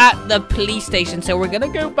was at the police station, so we're going to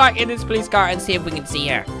go back in this police car and see if we can see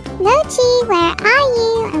her. Lowchi, where are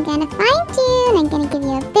you? I'm gonna find you and I'm gonna give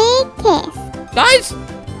you a big kiss. Guys,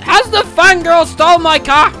 has the fangirl stole my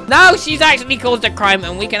car? Now she's actually caused a crime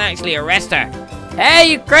and we can actually arrest her.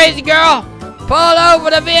 Hey, you crazy girl! Pull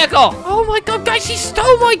over the vehicle! Oh my god, guys, she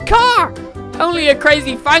stole my car! Only a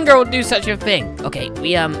crazy fangirl would do such a thing. Okay,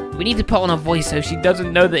 we need to put on a voice so she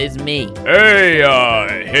doesn't know that it's me.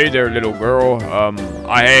 Hey there, little girl.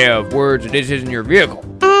 I have words that this isn't your vehicle.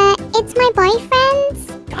 It's my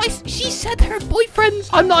boyfriend's. Guys, she said her boyfriend's.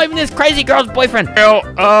 I'm not even this crazy girl's boyfriend. Well,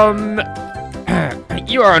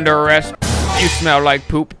 you are under arrest. You smell like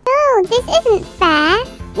poop. Oh, this isn't fair.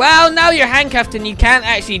 Well, now you're handcuffed and you can't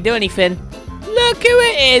actually do anything. Look who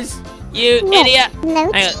it is, you idiot.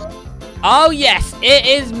 Lowchi? Hang on. Oh, yes, it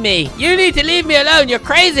is me. You need to leave me alone. You're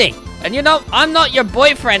crazy. And you know, I'm not your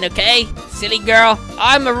boyfriend, okay? Silly girl.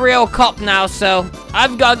 I'm a real cop now, so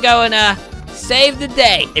I've got to go and save the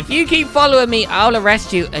day. If you keep following me, I'll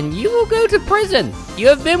arrest you and you will go to prison. You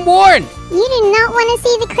have been warned. You do not want to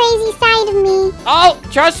see the crazy side of me. Oh,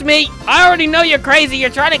 trust me. I already know you're crazy.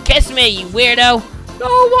 You're trying to kiss me, you weirdo.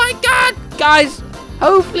 Oh, my God. Guys,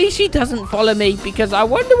 hopefully she doesn't follow me because I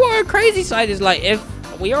wonder what her crazy side is like. If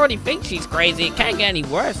we already think she's crazy, it can't get any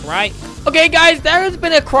worse, right? Okay, guys, there has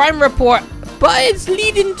been a crime report, but it's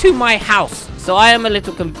leading to my house. So I am a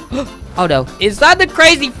little Oh no, is that the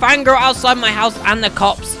crazy fangirl outside my house and the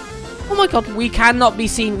cops? Oh my god, we cannot be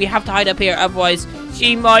seen. We have to hide up here, otherwise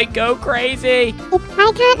she might go crazy. If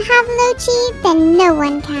I can't have Lowchi, then no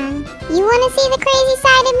one can. You want to see the crazy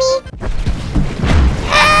side of me?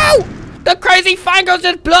 Ow! The crazy fangirl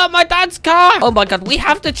just blew up my dad's car. Oh my god, we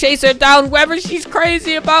have to chase her down, whether she's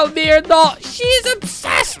crazy about me or not. She's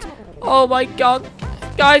obsessed. Oh my god.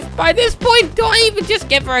 Guys, by this point, do I even just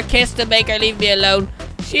give her a kiss to make her leave me alone?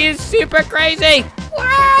 She is super crazy.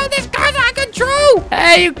 Wow, this car's out of control.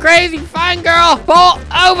 Hey, you crazy fangirl. Pull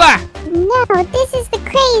over. No, this is the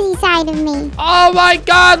crazy side of me. Oh my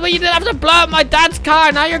god, well, you didn't have to blow up my dad's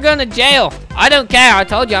car. Now you're going to jail. I don't care. I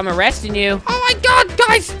told you I'm arresting you. Oh my god,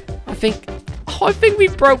 guys. I think we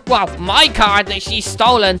broke, well, my car that she's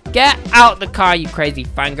stolen. Get out the car, you crazy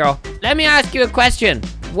fangirl. Let me ask you a question.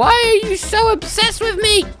 Why are you so obsessed with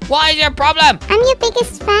me? What is your problem? I'm your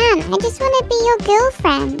biggest fan. I just want to be your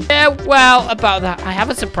girlfriend. Yeah, well, about that, I have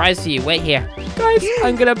a surprise for you. Wait here. Guys,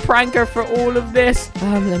 I'm going to prank her for all of this.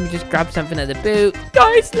 Let me just grab something at the boot.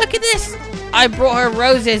 Guys, look at this. I brought her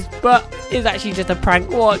roses, but it's actually just a prank.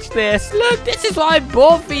 Watch this. Look, this is what I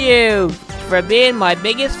bought for you. For being my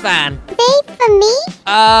biggest fan. They for me?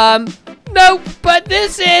 No, but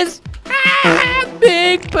this is...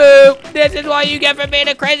 big poop. This is what you get for being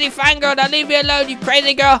a crazy fangirl. Now leave me alone, you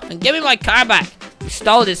crazy girl. And give me my car back. You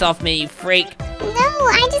stole this off me, you freak. No,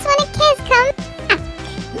 I just want a kiss. Come back.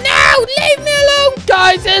 No, leave me alone.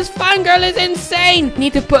 Guys, this fangirl is insane.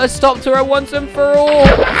 Need to put a stop to her once and for all.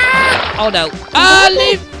 Oh no.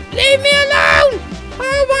 Leave me alone.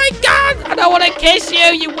 Oh my god. I don't want to kiss you,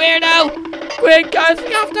 you weirdo. Quick, guys,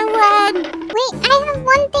 we have to run. Wait, I have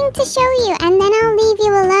one thing to show you, and then I'll leave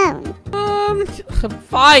you alone.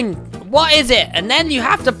 Fine. What is it? And then you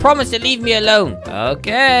have to promise to leave me alone.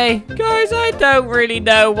 Okay. Guys, I don't really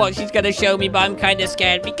know what she's gonna show me, but I'm kind of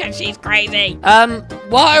scared because she's crazy.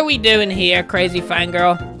 What are we doing here, crazy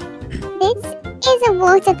fangirl? This is a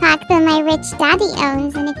water park that my rich daddy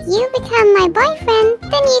owns, and if you become my boyfriend,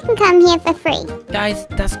 then you can come here for free. Guys,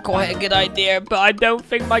 that's quite a good idea, but I don't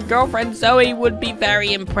think my girlfriend Zoe would be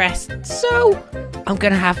very impressed. So, I'm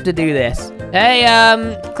gonna have to do this. Hey,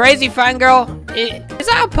 crazy fangirl, is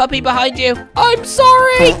that a puppy behind you? I'm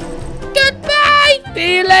sorry. Goodbye.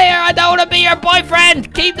 See you later. I don't want to be your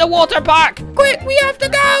boyfriend. Keep the water park. Quick, we have to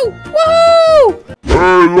go. Woohoo!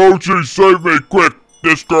 Hey, Lowchi, save me, quick.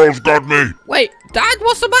 This girl's got me. Wait, Dad,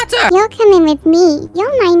 what's the matter? You're coming with me.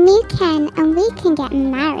 You're my new Ken, and we can get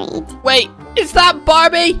married. Wait, is that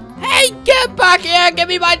Barbie? Hey, get back here. Give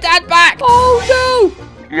me my dad back. Oh, no.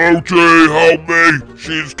 Lowchi, help me.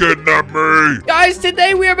 She's kidnapped me. Guys,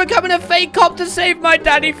 today we are becoming a fake cop to save my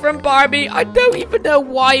daddy from Barbie. I don't even know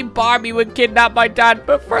why Barbie would kidnap my dad,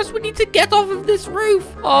 but first we need to get off of this roof.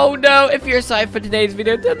 Oh no, if you're excited for today's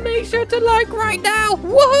video, then make sure to like right now.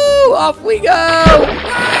 Woohoo! Off we go!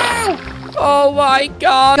 Wow! Oh my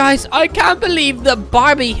god. Guys, I can't believe that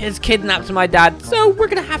Barbie has kidnapped my dad, so we're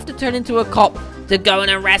gonna have to turn into a cop to go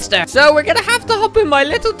and arrest her. So we're gonna have to hop in my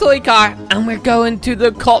little toy car and we're going to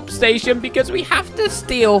the cop station because we have to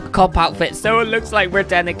steal cop outfits so it looks like we're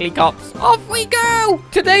technically cops. Off we go!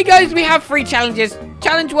 Today, guys, we have 3 challenges.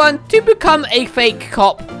 Challenge 1, to become a fake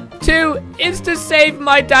cop. 2 is to save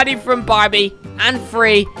my daddy from Barbie. And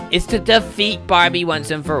 3 is to defeat Barbie once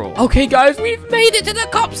and for all. Okay, guys, we've made it to the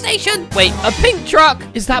cop station. Wait, a pink truck?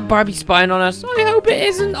 Is that Barbie spying on us? I hope it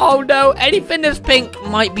isn't. Oh, no. Anything that's pink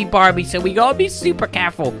might be Barbie, so we gotta be super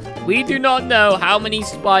careful. We do not know how many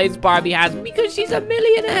spies Barbie has because she's a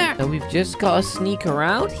millionaire. So we've just gotta sneak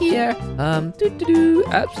around here.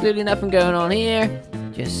 Absolutely nothing going on here.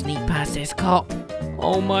 Just sneak past this cop.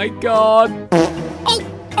 Oh, my God.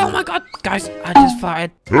 Oh my god, guys, I just fired.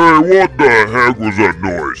 Hey, what the heck was that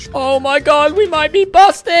noise? Oh my god, we might be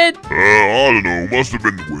busted. I don't know, must have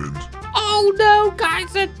been the wind. Oh no,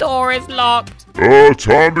 guys, the door is locked.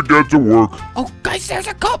 Time to get to work. Oh, guys, there's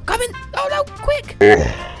a cop coming. Oh no, quick.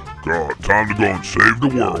 Oh, God, time to go and save the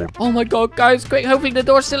world. Oh my god, guys, quick, hopefully the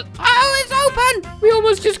door's still... Oh, it's open. We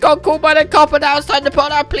almost just got caught by the cop and now it's time to put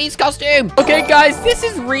on our police costume. Okay, guys, this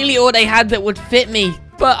is really all they had that would fit me.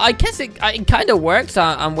 But I guess it kind of works.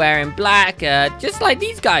 I'm wearing black, just like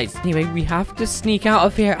these guys. Anyway, we have to sneak out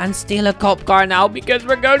of here and steal a cop car now because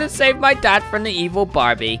we're going to save my dad from the evil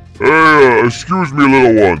Barbie. Hey, excuse me,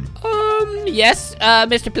 little one. Yes,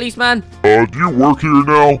 Mr. Policeman. Do you work here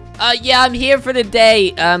now? Yeah, I'm here for the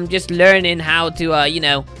day. Just learning how to, you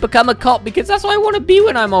know, become a cop because that's what I want to be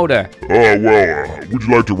when I'm older. Well, would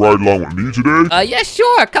you like to ride along with me today? Yeah,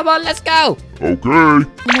 sure. Come on, let's go. Okay. Oh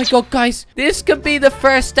my god, guys. This could be the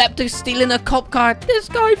first step to stealing a cop car. This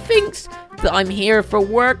guy thinks that I'm here for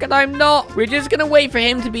work and I'm not. We're just gonna wait for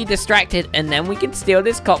him to be distracted and then we can steal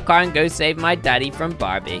this cop car and go save my daddy from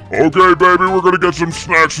Barbie. Okay, baby, we're gonna get some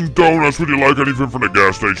snacks and donuts. Would you like anything from the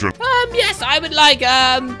gas station? Yes, I would like,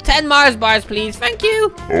 10 Mars bars, please. Thank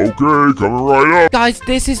you. Okay, coming right up. Guys,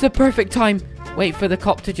 this is the perfect time. Wait for the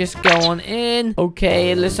cop to just go on in.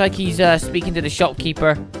 Okay, it looks like he's speaking to the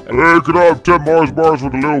shopkeeper. Hey, could I have 10 Mars bars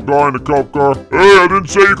with the little guy in the cop car? Hey, I didn't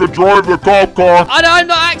say you could drive the cop car. I'm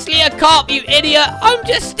not actually a cop, you idiot. I'm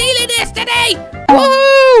just stealing this today.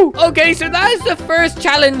 Woohoo! Okay, so that is the first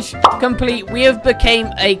challenge complete. We have became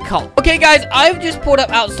a cop. Okay, guys, I've just pulled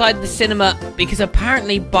up outside the cinema because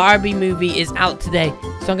apparently Barbie movie is out today.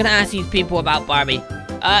 So I'm going to ask these people about Barbie.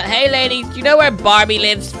 Hey, ladies, do you know where Barbie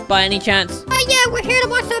lives by any chance? Oh yeah, we're here to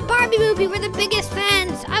watch the Barbie movie. We're the biggest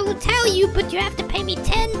fans. I will tell you, but you have to pay me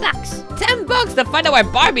 $10. $10 to find out where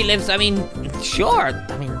Barbie lives? I mean, sure.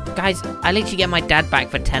 I mean, guys, I'll let you get my dad back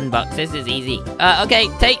for $10. This is easy. Okay,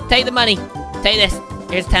 take the money. Take this.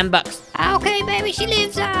 Here's $10. Okay, baby, she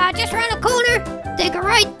lives just around the corner. Take a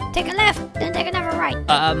right, take a left, then take another right.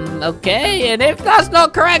 Okay, and if that's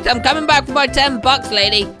not correct, I'm coming back for my $10,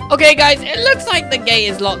 lady. Okay, guys, it looks like the gate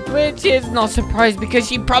is locked, which is not surprised because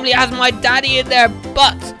she probably has my daddy in there,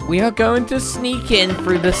 but we are going to sneak in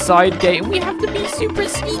through the side gate, and we have to be super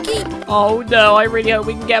sneaky. Oh, no, I really hope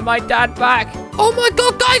we can get my dad back. Oh, my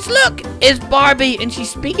God, guys, look! It's Barbie, and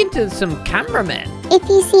she's speaking to some cameramen. If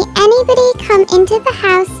you see anybody come into the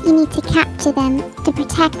house, you need to capture them to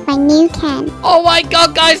protect my new Ken. Oh my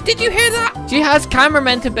god, guys, did you hear that? She has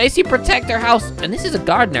cameramen to basically protect her house. And this is a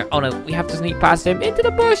gardener. Oh no, we have to sneak past him into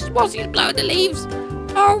the bush while she's blowing the leaves.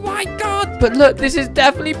 Oh my god. But look, this is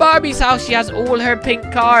definitely Barbie's house. She has all her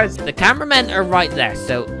pink cars. The cameramen are right there.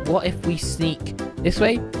 So what if we sneak this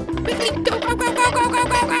way? Quickly, go, go, go, go, go, go,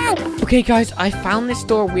 go, go. Okay, guys, I found this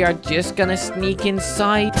door. We are just gonna sneak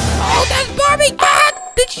inside. Oh, there's Barbie. God!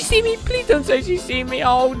 Did she see me? Please don't say she's seen me.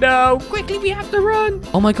 Oh, no. Quickly, we have to run.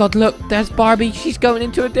 Oh, my God, look. There's Barbie. She's going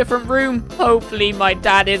into a different room. Hopefully, my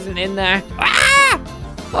dad isn't in there. Ah!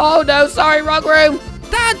 Oh, no. Sorry, wrong room.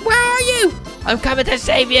 Dad, where are you? I'm coming to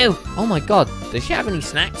save you. Oh, my God. Does she have any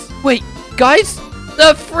snacks? Wait, guys.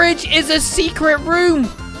 The fridge is a secret room.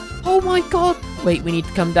 Oh, my God. Wait, we need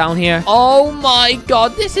to come down here. Oh, my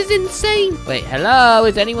God. This is insane. Wait, hello?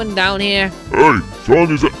 Is anyone down here? Hey,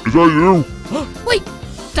 son, is that you? Wait.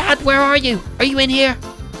 Dad, where are you? Are you in here?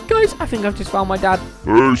 Guys, I think I've just found my dad.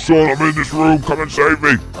 Hey, son, I'm in this room. Come and save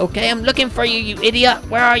me. Okay, I'm looking for you, you idiot.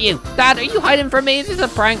 Where are you? Dad, are you hiding from me? Is this a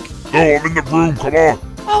prank? No, I'm in the room. Come on.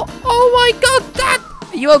 Oh my God, Dad.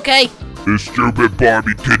 Are you okay? This stupid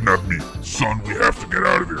Barbie kidnapped me. Son, we have to get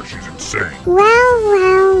out of here. She's insane. Well.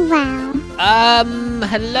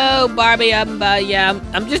 Hello, Barbie. Yeah,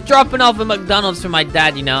 I'm just dropping off at McDonald's for my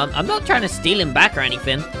dad, you know. I'm not trying to steal him back or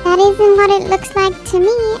anything. That isn't what it looks like to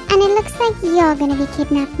me, and it looks like you're gonna be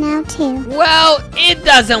kidnapped now, too. Well, it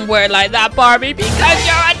doesn't work like that, Barbie, because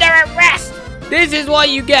you're under arrest. This is what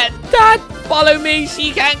you get. Dad, follow me.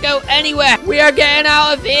 She can't go anywhere. We are getting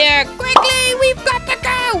out of here. Quickly, we've got to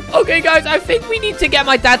go. Okay, guys, I think we need to get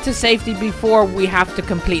my dad to safety before we have to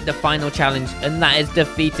complete the final challenge, and that is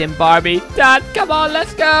defeating Barbie. Dad, come on,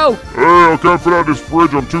 let's go. Hey, I can't fit out this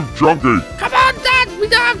fridge. I'm too junky. Come on, Dad. We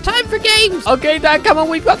don't have time for games. Okay, Dad, come on.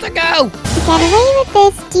 We've got to go. To get away with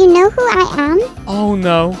this, do you know who I am? Oh,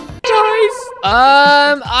 no. Guys,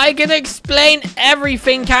 I can explain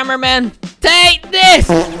everything, cameraman. Take this!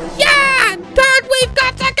 Yeah! Dad, we've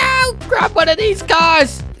got to go! Grab one of these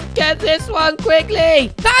cars! Get this one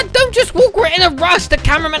quickly! Dad, don't just walk, we're in a rush! The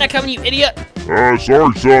cameramen are coming, you idiot! Sorry,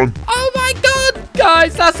 son. Oh my god!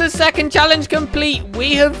 Guys, that's the second challenge complete.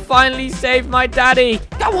 We have finally saved my daddy.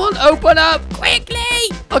 Come on, open up! Quickly!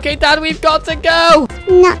 Okay, Dad, we've got to go!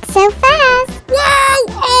 Not so fast. Wow!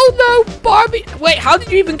 Oh no! Barbie! Wait, how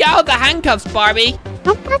did you even get out of the handcuffs, Barbie?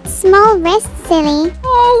 I've got small wrists, silly.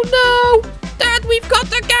 Oh no! Dad, we've got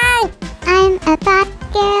to go! I'm a Barbie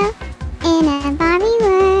girl in a Barbie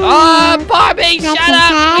world. Oh, Barbie, shut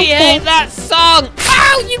up! We hate fantastic. that song!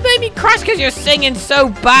 Ow! You made me crash because you're singing so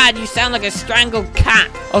bad. You sound like a strangled cat.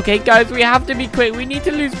 Okay, guys, we have to be quick. We need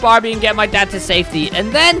to lose Barbie and get my dad to safety.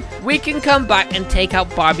 And then we can come back and take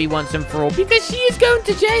out Barbie once and for all because she is going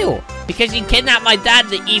to jail. Because she kidnapped my dad,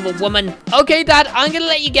 the evil woman. Okay, Dad, I'm going to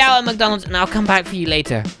let you get out of McDonald's and I'll come back for you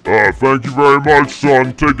later. Thank you very much,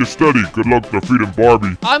 son. Take it steady. Good luck defeating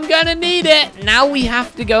Barbie. I'm going to need it. Now we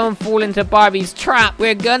have to go and fall into Barbie's trap.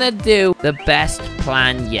 We're going to do the best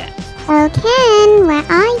plan yet. Oh, Ken, where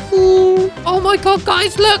are you? Oh my god,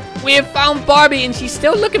 guys, look! We have found Barbie and she's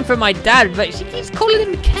still looking for my dad, but she keeps calling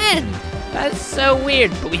him Ken. That's so weird,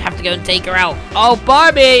 but we have to go and take her out. Oh,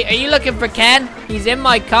 Barbie, are you looking for Ken? He's in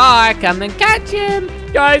my car. Come and catch him.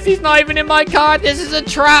 Guys, he's not even in my car. This is a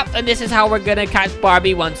trap, and this is how we're gonna catch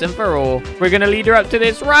Barbie once and for all. We're gonna lead her up to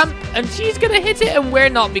this ramp, and she's gonna hit it, and we're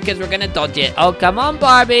not because we're gonna dodge it. Oh, come on,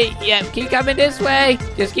 Barbie. Yep, keep coming this way.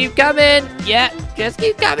 Just keep coming. Yep, just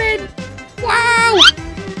keep coming. Wow!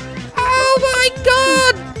 Oh my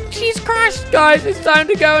god! She's crashed, guys. It's time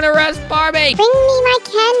to go and arrest Barbie. Bring me my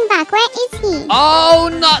Ken back. Where is he? Oh,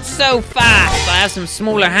 not so fast. I have some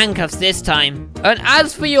smaller handcuffs this time. And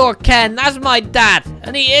as for your Ken, that's my dad.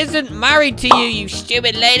 And he isn't married to you, you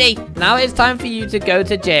stupid lady. Now it's time for you to go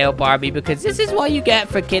to jail, Barbie, because this is what you get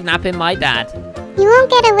for kidnapping my dad. You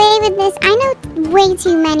won't get away with this. I know way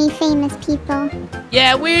too many famous people.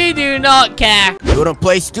 Yeah, we do not care. You're gonna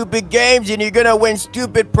play stupid games and you're gonna win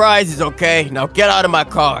stupid prizes, okay? Now get out of my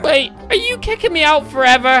car. Wait, are you kicking me out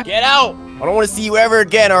forever? Get out! I don't want to see you ever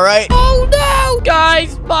again, alright? Oh no!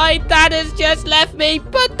 Guys, my dad has just left me.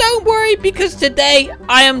 But don't worry, because today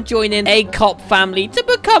I am joining a cop family to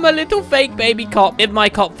become a little fake baby cop with my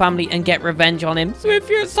cop family and get revenge on him. So if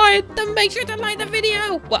you're excited, then make sure to like the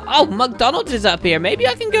video. Well, oh, McDonald's is up here. Maybe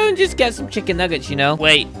I can go and just get some chicken nuggets, you know?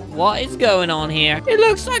 Wait, what is going on here? It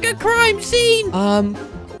looks like a crime scene.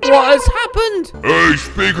 What has happened? Hey,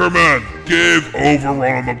 speaker man, give over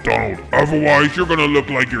Ronald McDonald. Otherwise, you're gonna look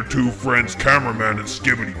like your two friends, Cameraman and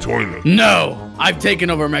Skibbity Toilet. No, I've taken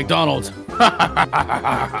over McDonald's.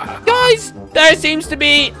 Guys, there seems to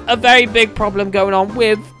be a very big problem going on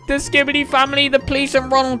with the Skibbity family, the police,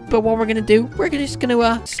 and Ronald. But what we're gonna do, we're just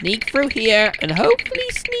gonna sneak through here and hopefully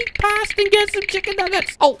sneak past and get some chicken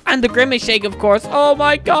nuggets. Oh, and the Grimace shake, of course. Oh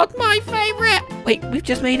my god, my favorite. Wait, we've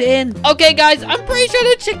just made it in. Okay, guys, I'm pretty sure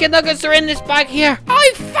the chicken nuggets are in this bag here.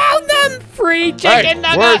 I found them. Free chicken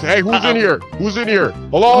nuggets. Hey, who's in here? Who's in here?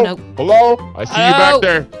 Hello? Oh, no. Hello? I see you back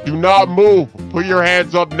there. Do not move. Put your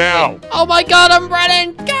hands up now. Oh my God, I'm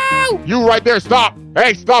running. Go. You right there. Stop.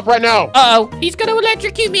 Hey, stop right now. Uh-oh, he's gonna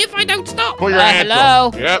electrocute me if I don't stop. Put your hands hello?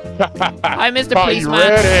 up. Yep. Hi, Mr. Caught you Policeman.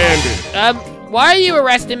 red-handed. Why are you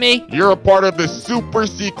arresting me? You're a part of the super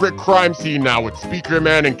secret crime scene now with Speaker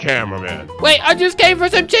Man and Cameraman. Wait, I just came for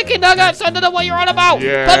some chicken nuggets. I don't know what you're on about.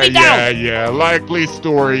 Yeah, Put me down. yeah. Likely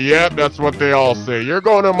story. Yep, that's what they all say. You're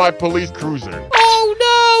going to my police cruiser. Oh,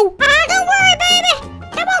 no. Don't worry, baby.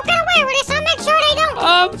 They won't get away with this. I'll make sure they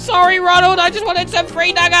don't. Sorry, Ronald. I just wanted some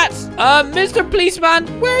free nuggets. Mr. Policeman,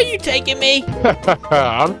 where are you taking me?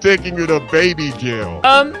 I'm taking you to baby jail.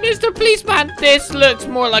 Mr. Policeman, this looks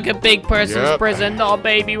more like a big person's prison, not a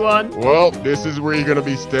baby one. Well, this is where you're going to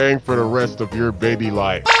be staying for the rest of your baby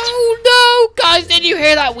life. Oh, no. Guys, did you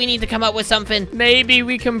hear that? We need to come up with something. Maybe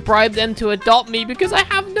we can bribe them to adopt me because I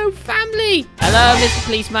have no family. Hello, Mr.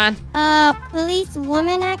 Policeman. Police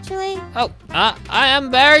woman, actually. Oh, I am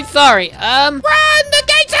very sorry. Run! The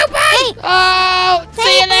gate's open! Hey. Oh,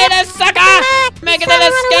 see you later, sucker! Making an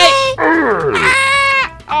escape.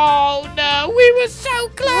 Oh, no. We were so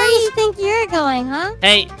close. Where do you think you're going, huh?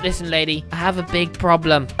 Hey, listen, lady. I have a big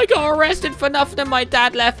problem. I got arrested for nothing and my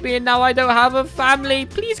dad left me and now I don't have a family.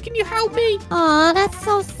 Please, can you help me? Aw, that's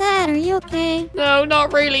so sad. Are you okay? No,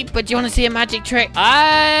 not really. But do you want to see a magic trick?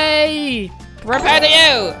 I prepared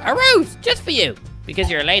you a rose just for you.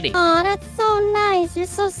 Because you're a lady. Aw, that's so nice. You're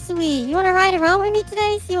so sweet. You want to ride around with me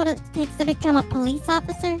today? See what it takes to become a police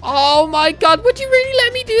officer? Oh my God, would you really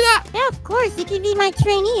let me do that? Yeah, of course. You can be my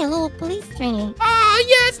trainee, a little police trainee. Oh,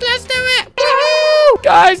 yes, let's do it. Woohoo!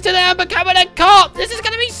 Guys, today I'm becoming a cop. This is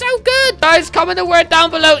going to be so good. Guys, comment the word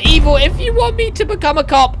down below, evil, if you want me to become a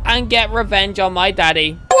cop and get revenge on my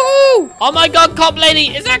daddy. Woo! Oh my God, cop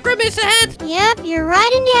lady, is that Grimace ahead? Yep, you're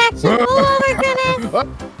right in the action. Pull over,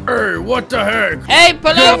 Grimace. Hey, what the heck? Hey,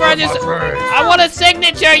 pull over. I want a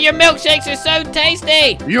signature. Your milkshakes are so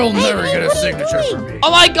tasty. You'll never get a signature from me. Oh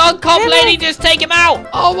my God, cop lady, just take him out.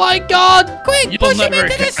 Oh my God, quick, push him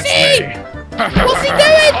into the sea. What's he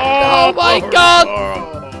doing? Oh my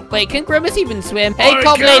God. Wait, can Grimace even swim? Hey,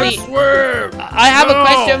 cop lady, I have a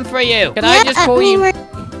question for you. Can I just call you?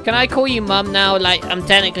 Can I call you Mum now? Like, I'm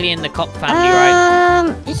technically in the cop family,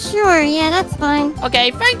 right? Sure, yeah, that's fine. Okay,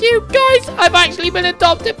 thank you. Guys, I've actually been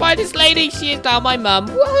adopted by this lady. She is now my mum.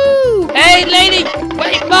 Woohoo! Hey, lady!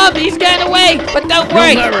 Wait, Mum, he's getting away. But don't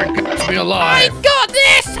worry. You'll never catch me alive. I got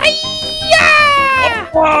this! Hi-ya!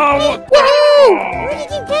 Whoa! Woohoo! Where did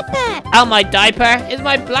you get that? Oh, my diaper is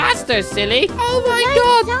my blaster, silly. Oh, my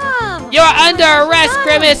God. Job. You're under arrest,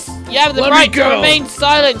 Grimace. You have the right to remain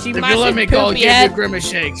silent, you if massive you let me go, I'll poopy give head. you Grimace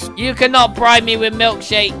shakes. You cannot bribe me with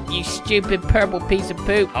milkshake, you stupid purple piece of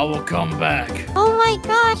poop. I will come back. Oh my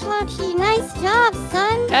gosh, Lowchi, nice job,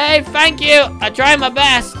 son. Hey, thank you. I tried my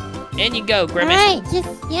best. In you go, Grimace. Alright,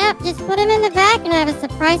 just put him in the back and I have a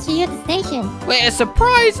surprise for you at the station. Wait, a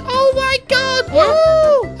surprise? Oh my God!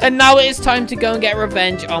 Woohoo! And now it is time to go and get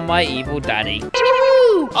revenge on my evil daddy.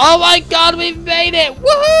 Woohoo! Oh my God, we've made it!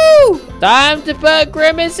 Woohoo! Time to put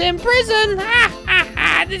Grimace in prison. Ha ha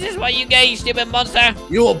ha! This is what you get, you stupid monster.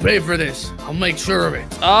 You will pay for this. I'll make sure of it.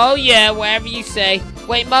 Oh yeah, whatever you say.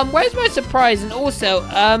 Wait, Mum, where's my surprise? And also,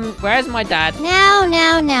 where's my dad?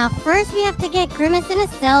 Now. First we have to get Grimace in a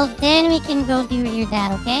cell, then we can go be with your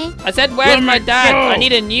dad, okay? I said, where's my dad? I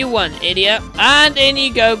need a new one, idiot. And in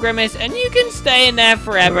you go, Grimace, and you can stay in there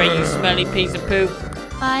forever, you smelly piece of poop.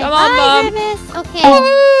 Bye. Come on, Mum. Grimace. Okay.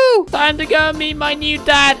 Woo! Time to go and meet my new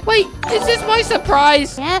dad. Wait, is this my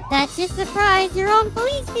surprise? Yep, that's your surprise. Your own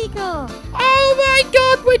police vehicle. Oh my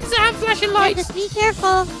God, wait, does it have flashing lights? Just be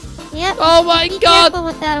careful. Yep. Oh my be God. careful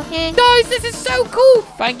with that, okay? Guys, this is so cool.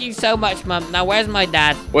 Thank you so much, Mum. Now, where's my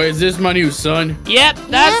dad? Wait, is this my new son? Yep,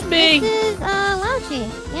 that's me. This is, Lowchi.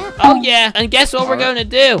 Yep. Oh, yeah. And guess what we're going to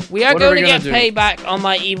do? We are going to get do? payback on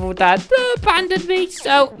my evil dad. Abandoned me.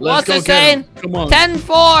 So, Let's what's it go saying? Come on.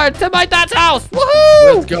 10-4 to my dad's house.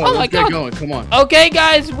 Woohoo! Let's go. Oh, my Let's God. get going. Come on. Okay,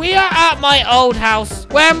 guys, we are at my old house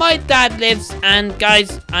where my dad lives. And,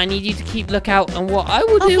 guys, I need you to keep lookout. And what I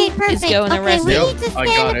will do Okay, perfect. is go and arrest we him. need to I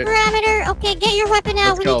scan got the it. perimeter. Okay, get your weapon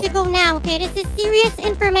out. Let's We go. need to go now, okay? This is serious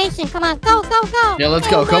information. Come on, go. Yeah, let's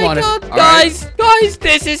go. Oh Come my on. God, All right. guys,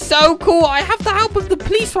 this is so cool. I have the help of the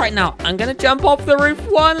police right now. I'm gonna jump off the roof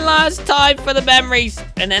one last time for the memories,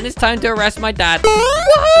 and then it's time to arrest my dad.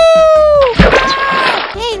 Woohoo! Ah!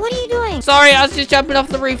 Hey, what are you doing? Sorry, I was just jumping off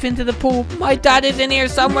the roof into the pool. My dad is in here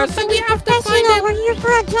somewhere, so we have to find him. We're here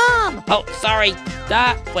for a job. Oh, sorry.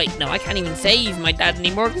 Wait, no, I can't even say he's my dad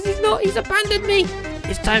anymore because he's not. He's abandoned me.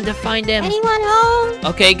 It's time to find him. Anyone home?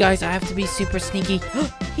 Okay, guys, I have to be super sneaky.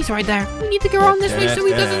 He's right there. We need to go around this way so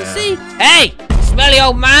he doesn't see. Hey, smelly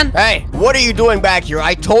old man. Hey, what are you doing back here?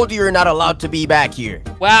 I told you you're not allowed to be back here.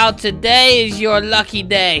 Well, today is your lucky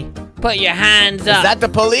day. Put your hands up. Is that the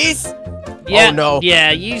police? Yeah, oh, no.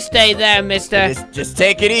 Yeah, you stay there, mister. Just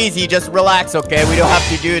take it easy. Just relax, okay? We don't have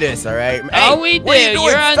to do this, all right? Oh, we do.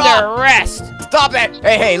 You're under arrest. Stop it.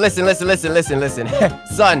 Hey, listen.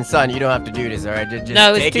 Son, you don't have to do this, all right? Just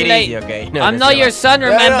no, take it's too it late. Easy, okay? No, I'm not your son,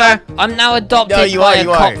 remember? No. I'm now adopted by a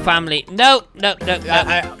cop family. No.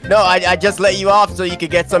 I just let you off so you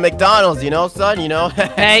could get some McDonald's, you know, son, you know?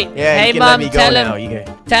 Hey, Mom,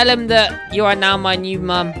 tell him that you are now my new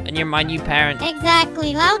mom and you're my new parent.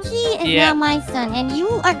 Exactly. Lowchi is now my son, and you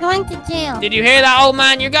are going to jail. Did you hear that, old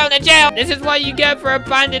man? You're going to jail. This is what you get for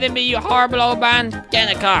abandoning me, you horrible old man. Get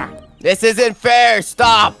in the car. This isn't fair.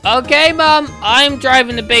 Stop. Okay, Mom. I'm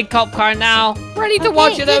driving the big cop car now. Ready to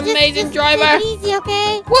watch an amazing driver. Take it easy,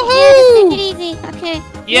 okay? Woohoo! Yeah, just take it easy. Okay.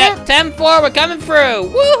 Yeah, 10-4. We're coming through.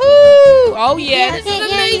 Woohoo! Oh, yeah. This is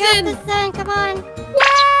amazing. You got the sun. Come on.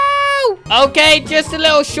 Wow! Okay, just a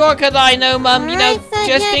little shortcut I know, Mum. You know,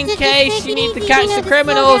 just in case you need to catch the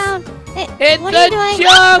criminals. Hit the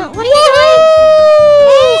jump! What are you doing?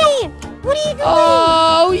 Hey! What are you doing?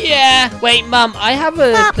 Oh, yeah. Wait, Mum, I have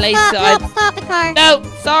a place that Stop the car. No,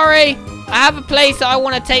 sorry. I have a place that I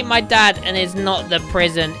want to take my dad, and it's not the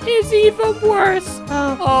prison. It's even worse. Okay.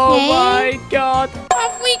 Oh, my God.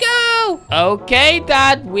 Off we go. Okay,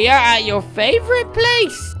 Dad, we are at your favorite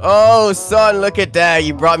place. Oh, son, look at that.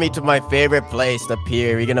 You brought me to my favorite place up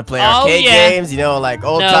here. We're going to play arcade games, you know, like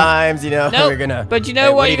old times, you know. We're gonna. But you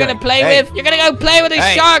know what you're going to play with? You're going to go play with the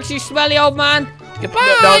sharks, you smelly old man.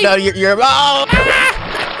 Goodbye. No, you're... Oh.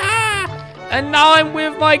 And now I'm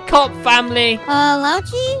with my cop family.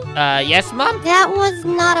 Lowchi? Yes, Mom? That was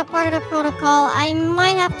not a part of the protocol. I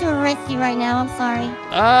might have to arrest you right now. I'm sorry.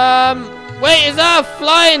 Wait, is that a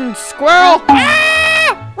flying squirrel?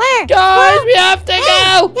 Where? Guys, we have to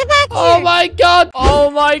go! Get back here! Oh my God! Oh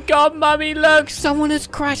my God, Mommy, look! Someone has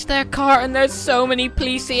crashed their car and there's so many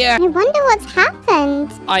police here. I wonder what's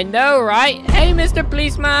happened. I know, right? Hey, Mr.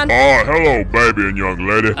 Policeman. Oh, hello, baby and young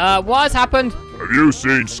lady. What has happened? Have you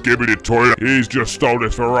seen Skibbity Toilet? He's just stole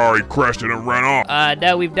his Ferrari, crashed it, and ran off.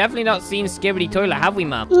 No, we've definitely not seen Skibbity Toilet, have we,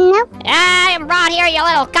 Mom? Nope. I am brought here, you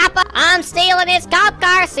little copper. I'm stealing his cop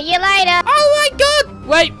car. See you later. Oh my God!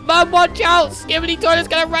 Wait, Mom, watch out! Skibbity Toilet's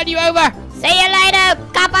gonna run you over! See you later,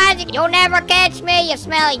 coppers. You'll never catch me, you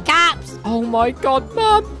smelly cops. Oh my God,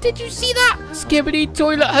 Mom! Did you see that? Skibbity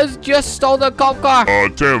Toilet has just stole the cop car.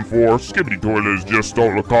 10-4. Skibbity Toilet has just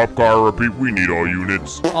stole a cop car. Repeat, we need all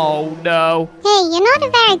units. Oh no. Hey, you're not a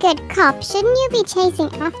very good cop. Shouldn't you be chasing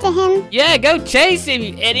after him? Yeah, go chase him,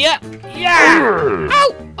 you idiot! Yeah!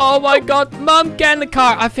 Ow! Oh my God, Mom, get in the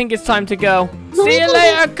car. I think it's time to go. See you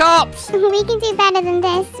later, cops! We can do better than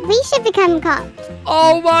this. We should become cops.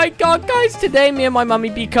 Oh my God, guys, today me and my mummy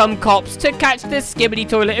become cops to catch this Skibbity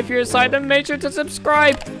Toilet. If you're excited, then make sure to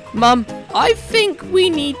subscribe. Mum, I think we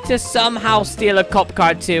need to somehow steal a cop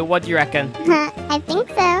car too. What do you reckon? I think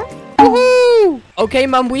so. Woohoo! Okay,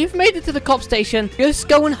 Mum, we've made it to the cop station. Just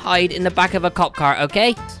go and hide in the back of a cop car,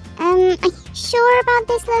 okay? Are you sure about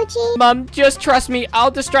this, Lowchi? Mum, just trust me.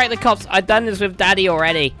 I'll distract the cops. I've done this with Daddy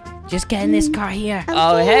already. Just get in this car here. Okay.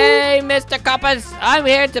 Oh, hey, Mr. Coppers. I'm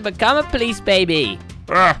here to become a police baby.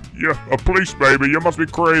 Yeah, a police baby. You must be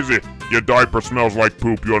crazy. Your diaper smells like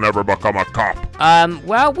poop. You'll never become a cop.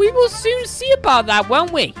 Well, we will soon see about that,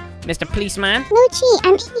 won't we, Mr. Policeman? Lowchi,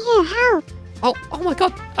 I'm in here. Help. Oh my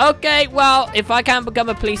God. Okay, well, if I can't become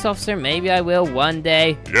a police officer, maybe I will one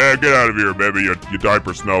day. Yeah, get out of here, baby. Your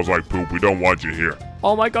diaper smells like poop. We don't want you here.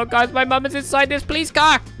 Oh my God, guys, my mum is inside this police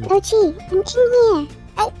car. Lowchi, I'm in here.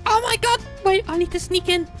 Oh my God. Wait, I need to sneak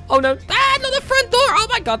in. Oh no. Ah, not the front door. Oh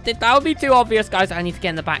my God, that would be too obvious, guys. I need to get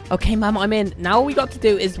in the back. Okay, Mum, I'm in. Now all we got to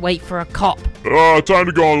do is wait for a cop. Time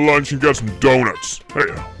to go on lunch and get some donuts. Hey,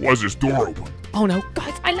 why is this door open? Oh no,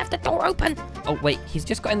 guys, I left the door open. Oh wait, he's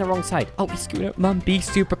just got in the wrong side. Oh, he's screwed up. Mum, be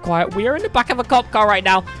super quiet. We are in the back of a cop car right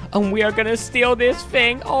now, and we are gonna steal this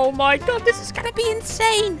thing. Oh my God, this is gonna be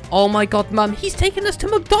insane. Oh my God, Mum, he's taking us to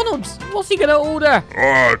McDonald's. What's he gonna order?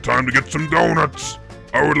 Time to get some donuts.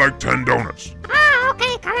 I would like 10 donuts.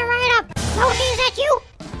 Okay, coming right up. Lowchi, is that you?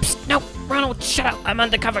 Psst, no, Ronald, shut up. I'm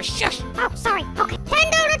undercover. Shush. Oh, sorry. Okay,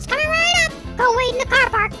 10 donuts coming right up. Go wait in the car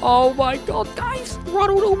park. Oh my god, guys.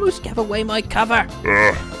 Ronald almost gave away my cover.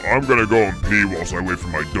 I'm gonna go and pee whilst I wait for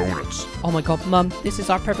my donuts. Oh my god, Mum, this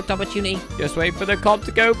is our perfect opportunity. Just wait for the cop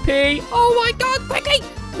to go pee. Oh my god, quickly.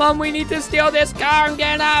 Mum, we need to steal this car and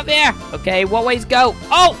get out of here. Okay, what ways go?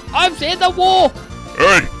 Oh, I've hit the wall.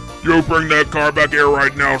 Hey, you bring that car back here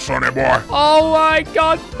right now, sonny boy. Oh my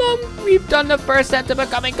god, Mum, we've done the first step to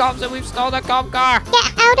becoming cops and we've stolen a cop car.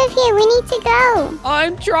 Get out of here. We need to go.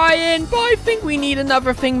 I'm trying, but I think we need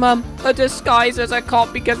another thing, Mum. A disguise as a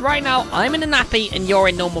cop, because right now I'm in a nappy and you're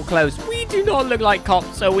in normal clothes. We do not look like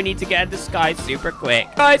cops, so we need to get a disguise super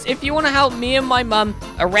quick. Guys, if you want to help me and my mum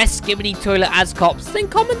arrest Skibbity Toilet as cops, then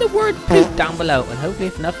comment the word poop down below. And hopefully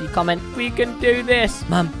if enough of you comment, we can do this.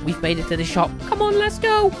 Mum, we've made it to the shop. Come on, let's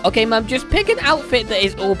go. Okay, Mum, just pick an outfit that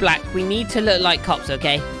is all black. We need to look like cops,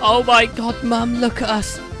 okay? Oh my god, Mum, look at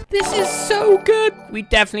us. This is so good. We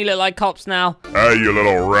definitely look like cops now. Hey, you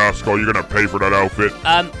little rascal, you're gonna pay for that outfit.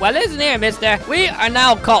 Well, listen here, mister. We are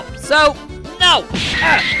now cops, so no.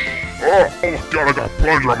 Oh my god, I got a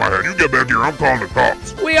plunger on my head. You get back here, I'm calling the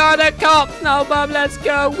cops. We are the cops. Now, Mum, let's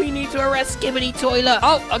go. We need to arrest Skibbity Toilet.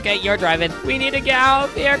 Oh, okay, you're driving. We need to get out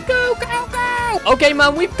of here. Go, go, go. Okay,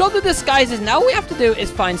 Mum, we've got the disguises. Now all we have to do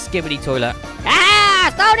is find Skibbity Toilet.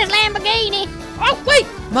 Ah, stole this Lamborghini. Oh, wait.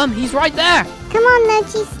 Mum, he's right there. Come on,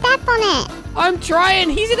 Lowchi, step on it. I'm trying.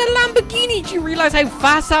 He's in a Lamborghini. Do you realize how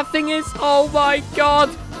fast that thing is? Oh, my God.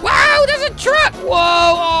 Wow, there's a truck. Whoa,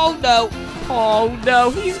 oh, no. Oh, no,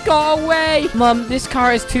 he's got away. Mum, this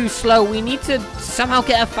car is too slow. We need to somehow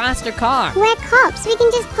get a faster car. We're cops. We can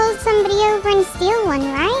just pull somebody over and steal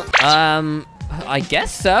one, right? I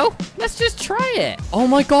guess so. Let's just try it. Oh,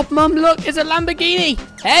 my God, Mum, look. It's a Lamborghini.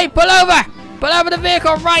 Hey, pull over. Pull over the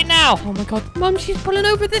vehicle right now. Oh, my God. Mum, she's pulling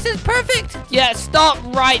over. This is perfect. Yeah, stop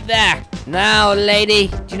right there. Now, lady,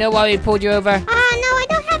 do you know why we pulled you over? No, I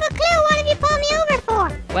don't have a clue. What have you pulled me over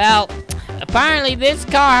for? Well, apparently this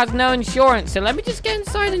car has no insurance, so let me just get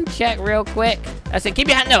inside and check real quick. I said, keep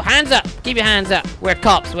your hands up. Keep your hands up. We're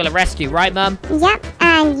cops. We'll arrest you, right, Mum? Yep,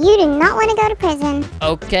 and you do not want to go to prison.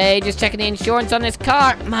 Okay, just checking the insurance on this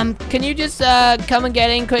car. Mum, can you just come and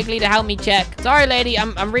get in quickly to help me check? Sorry, lady,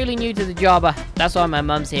 I'm really new to the job. That's why my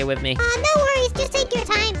mum's here with me. No worries. Just take your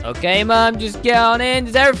time. Okay, Mum, just get on in.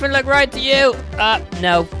 Does everything look right to you?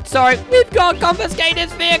 No. Sorry, we've got to confiscate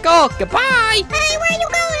this vehicle. Goodbye. Hey, where are you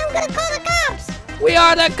going? I'm gonna call the cops. We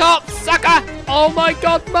are the cops, sucker! Oh my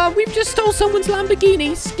god, Mum, we've just stole someone's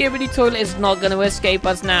Lamborghini. Skibbity Toilet is not going to escape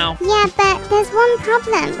us now. Yeah, but there's one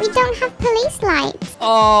problem. We don't have police lights.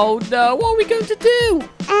 Oh no, what are we going to do?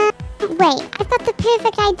 Wait, I've got the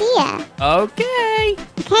perfect idea. Okay.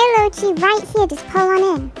 Okay, Lowchi, right here. Just pull on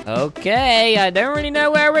in. Okay, I don't really know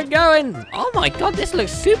where we're going. Oh my god, this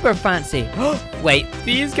looks super fancy. Wait,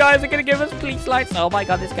 these guys are going to give us police lights. Oh my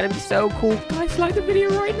god, this is going to be so cool. Guys, like the video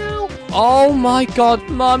right now. Oh my god,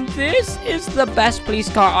 Mum, this is the best police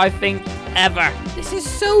car, I think, ever. This is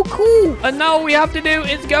so cool. And now all we have to do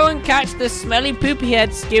is go and catch the smelly poopy head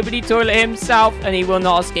Skibbity Toilet himself, and he will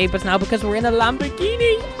not escape us now because we're in a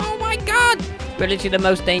Lamborghini. Oh my god. We're literally the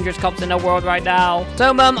most dangerous cops in the world right now.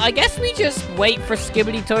 So, Mum, I guess we just wait for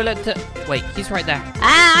Skibbity Toilet to... Wait, he's right there.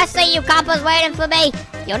 I see you coppers waiting for me.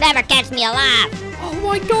 You'll never catch me alive. Oh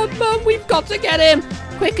my god, Mum, we've got to get him.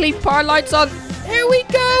 Quickly, power lights on. Here we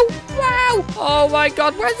go. Wow. Oh my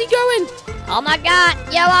god, where's he going? Oh my god,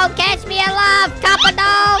 you won't catch me alive, copper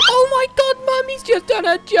dog. Oh my god, Mum, he's just done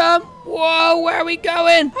a jump. Whoa, where are we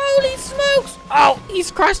going? Holy smokes. Oh, he's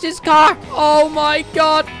crashed his car. Oh my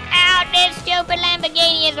god. Ow, this stupid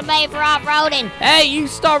Lamborghini isn't made for off-roading. Hey, you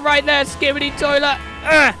stop right there, Skibbity Toilet.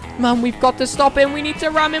 Mum, we've got to stop him. We need to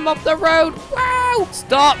ram him off the road. Wow.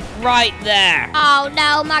 Stop right there. Oh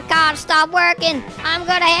no, my car stopped working. I'm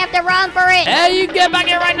gonna have to run for it. Hey, you get back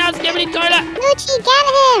here right now, Skibbity Toilet. Lowchi, get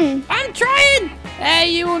him. I'm trying. Hey,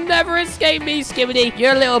 you will never escape me, Skibbity.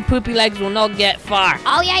 Your little poopy legs will not get far.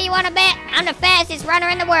 Oh yeah, you wanna bet? I'm the fastest runner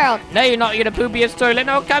in the world. No, you're not. You're the poopiest toilet.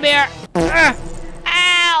 No, come here.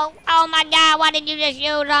 Ow! Oh my god, what did you just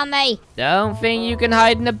use on me? Don't think you can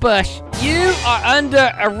hide in the bush. You are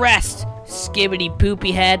under arrest, Skibbity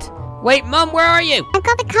Poopy Head. Wait, Mum, where are you? I've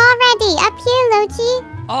got the car ready. Up here, Lowchi.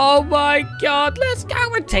 Oh my god, let's go.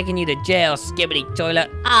 We're taking you to jail, Skibbity Toilet.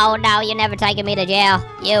 Oh no, you're never taking me to jail.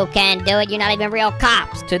 You can't do it. You're not even real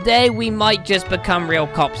cops. Today, we might just become real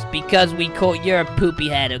cops because we caught your poopy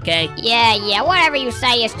head, okay? Yeah, whatever you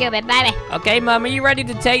say, you stupid baby. Okay, Mum, are you ready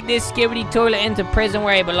to take this Skibbity Toilet into prison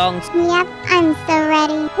where he belongs? Yep, I'm so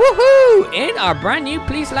ready. Woohoo! In our brand new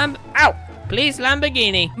police Lamborghini.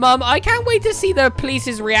 Mum, I can't wait to see the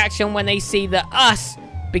police's reaction when they see that us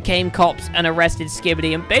became cops and arrested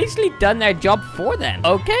Skibbity and basically done their job for them.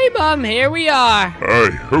 Okay, Mom, here we are. Hey,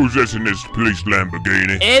 who's this in this police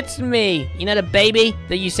Lamborghini? It's me. You know the baby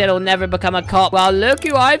that you said will never become a cop? Well, look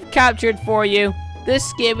who I've captured for you. The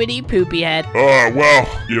Skibbity Poopy Head. Well,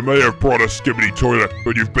 you may have brought a Skibbity toilet,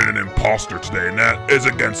 but you've been an imposter today, and that is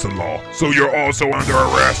against the law. So you're also under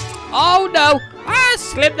arrest. Oh, no.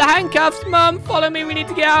 Slip the handcuffs, Mom. Follow me. We need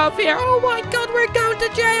to get out of here. Oh, my God. We're going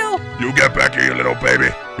to jail. You get back here, you little baby.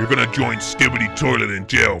 You're gonna join Skibbity Toilet in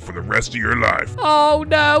jail for the rest of your life. Oh,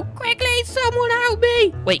 no. Quickly, someone help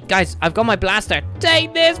me. Wait, guys. I've got my blaster.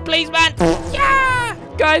 Take this, policeman. Yeah.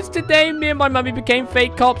 Guys, today me and my mummy became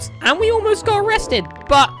fake cops and we almost got arrested.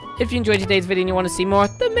 But if you enjoyed today's video and you want to see more,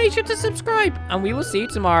 then make sure to subscribe and we will see you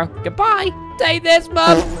tomorrow. Goodbye. Take this,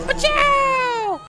 Mum. Achoo!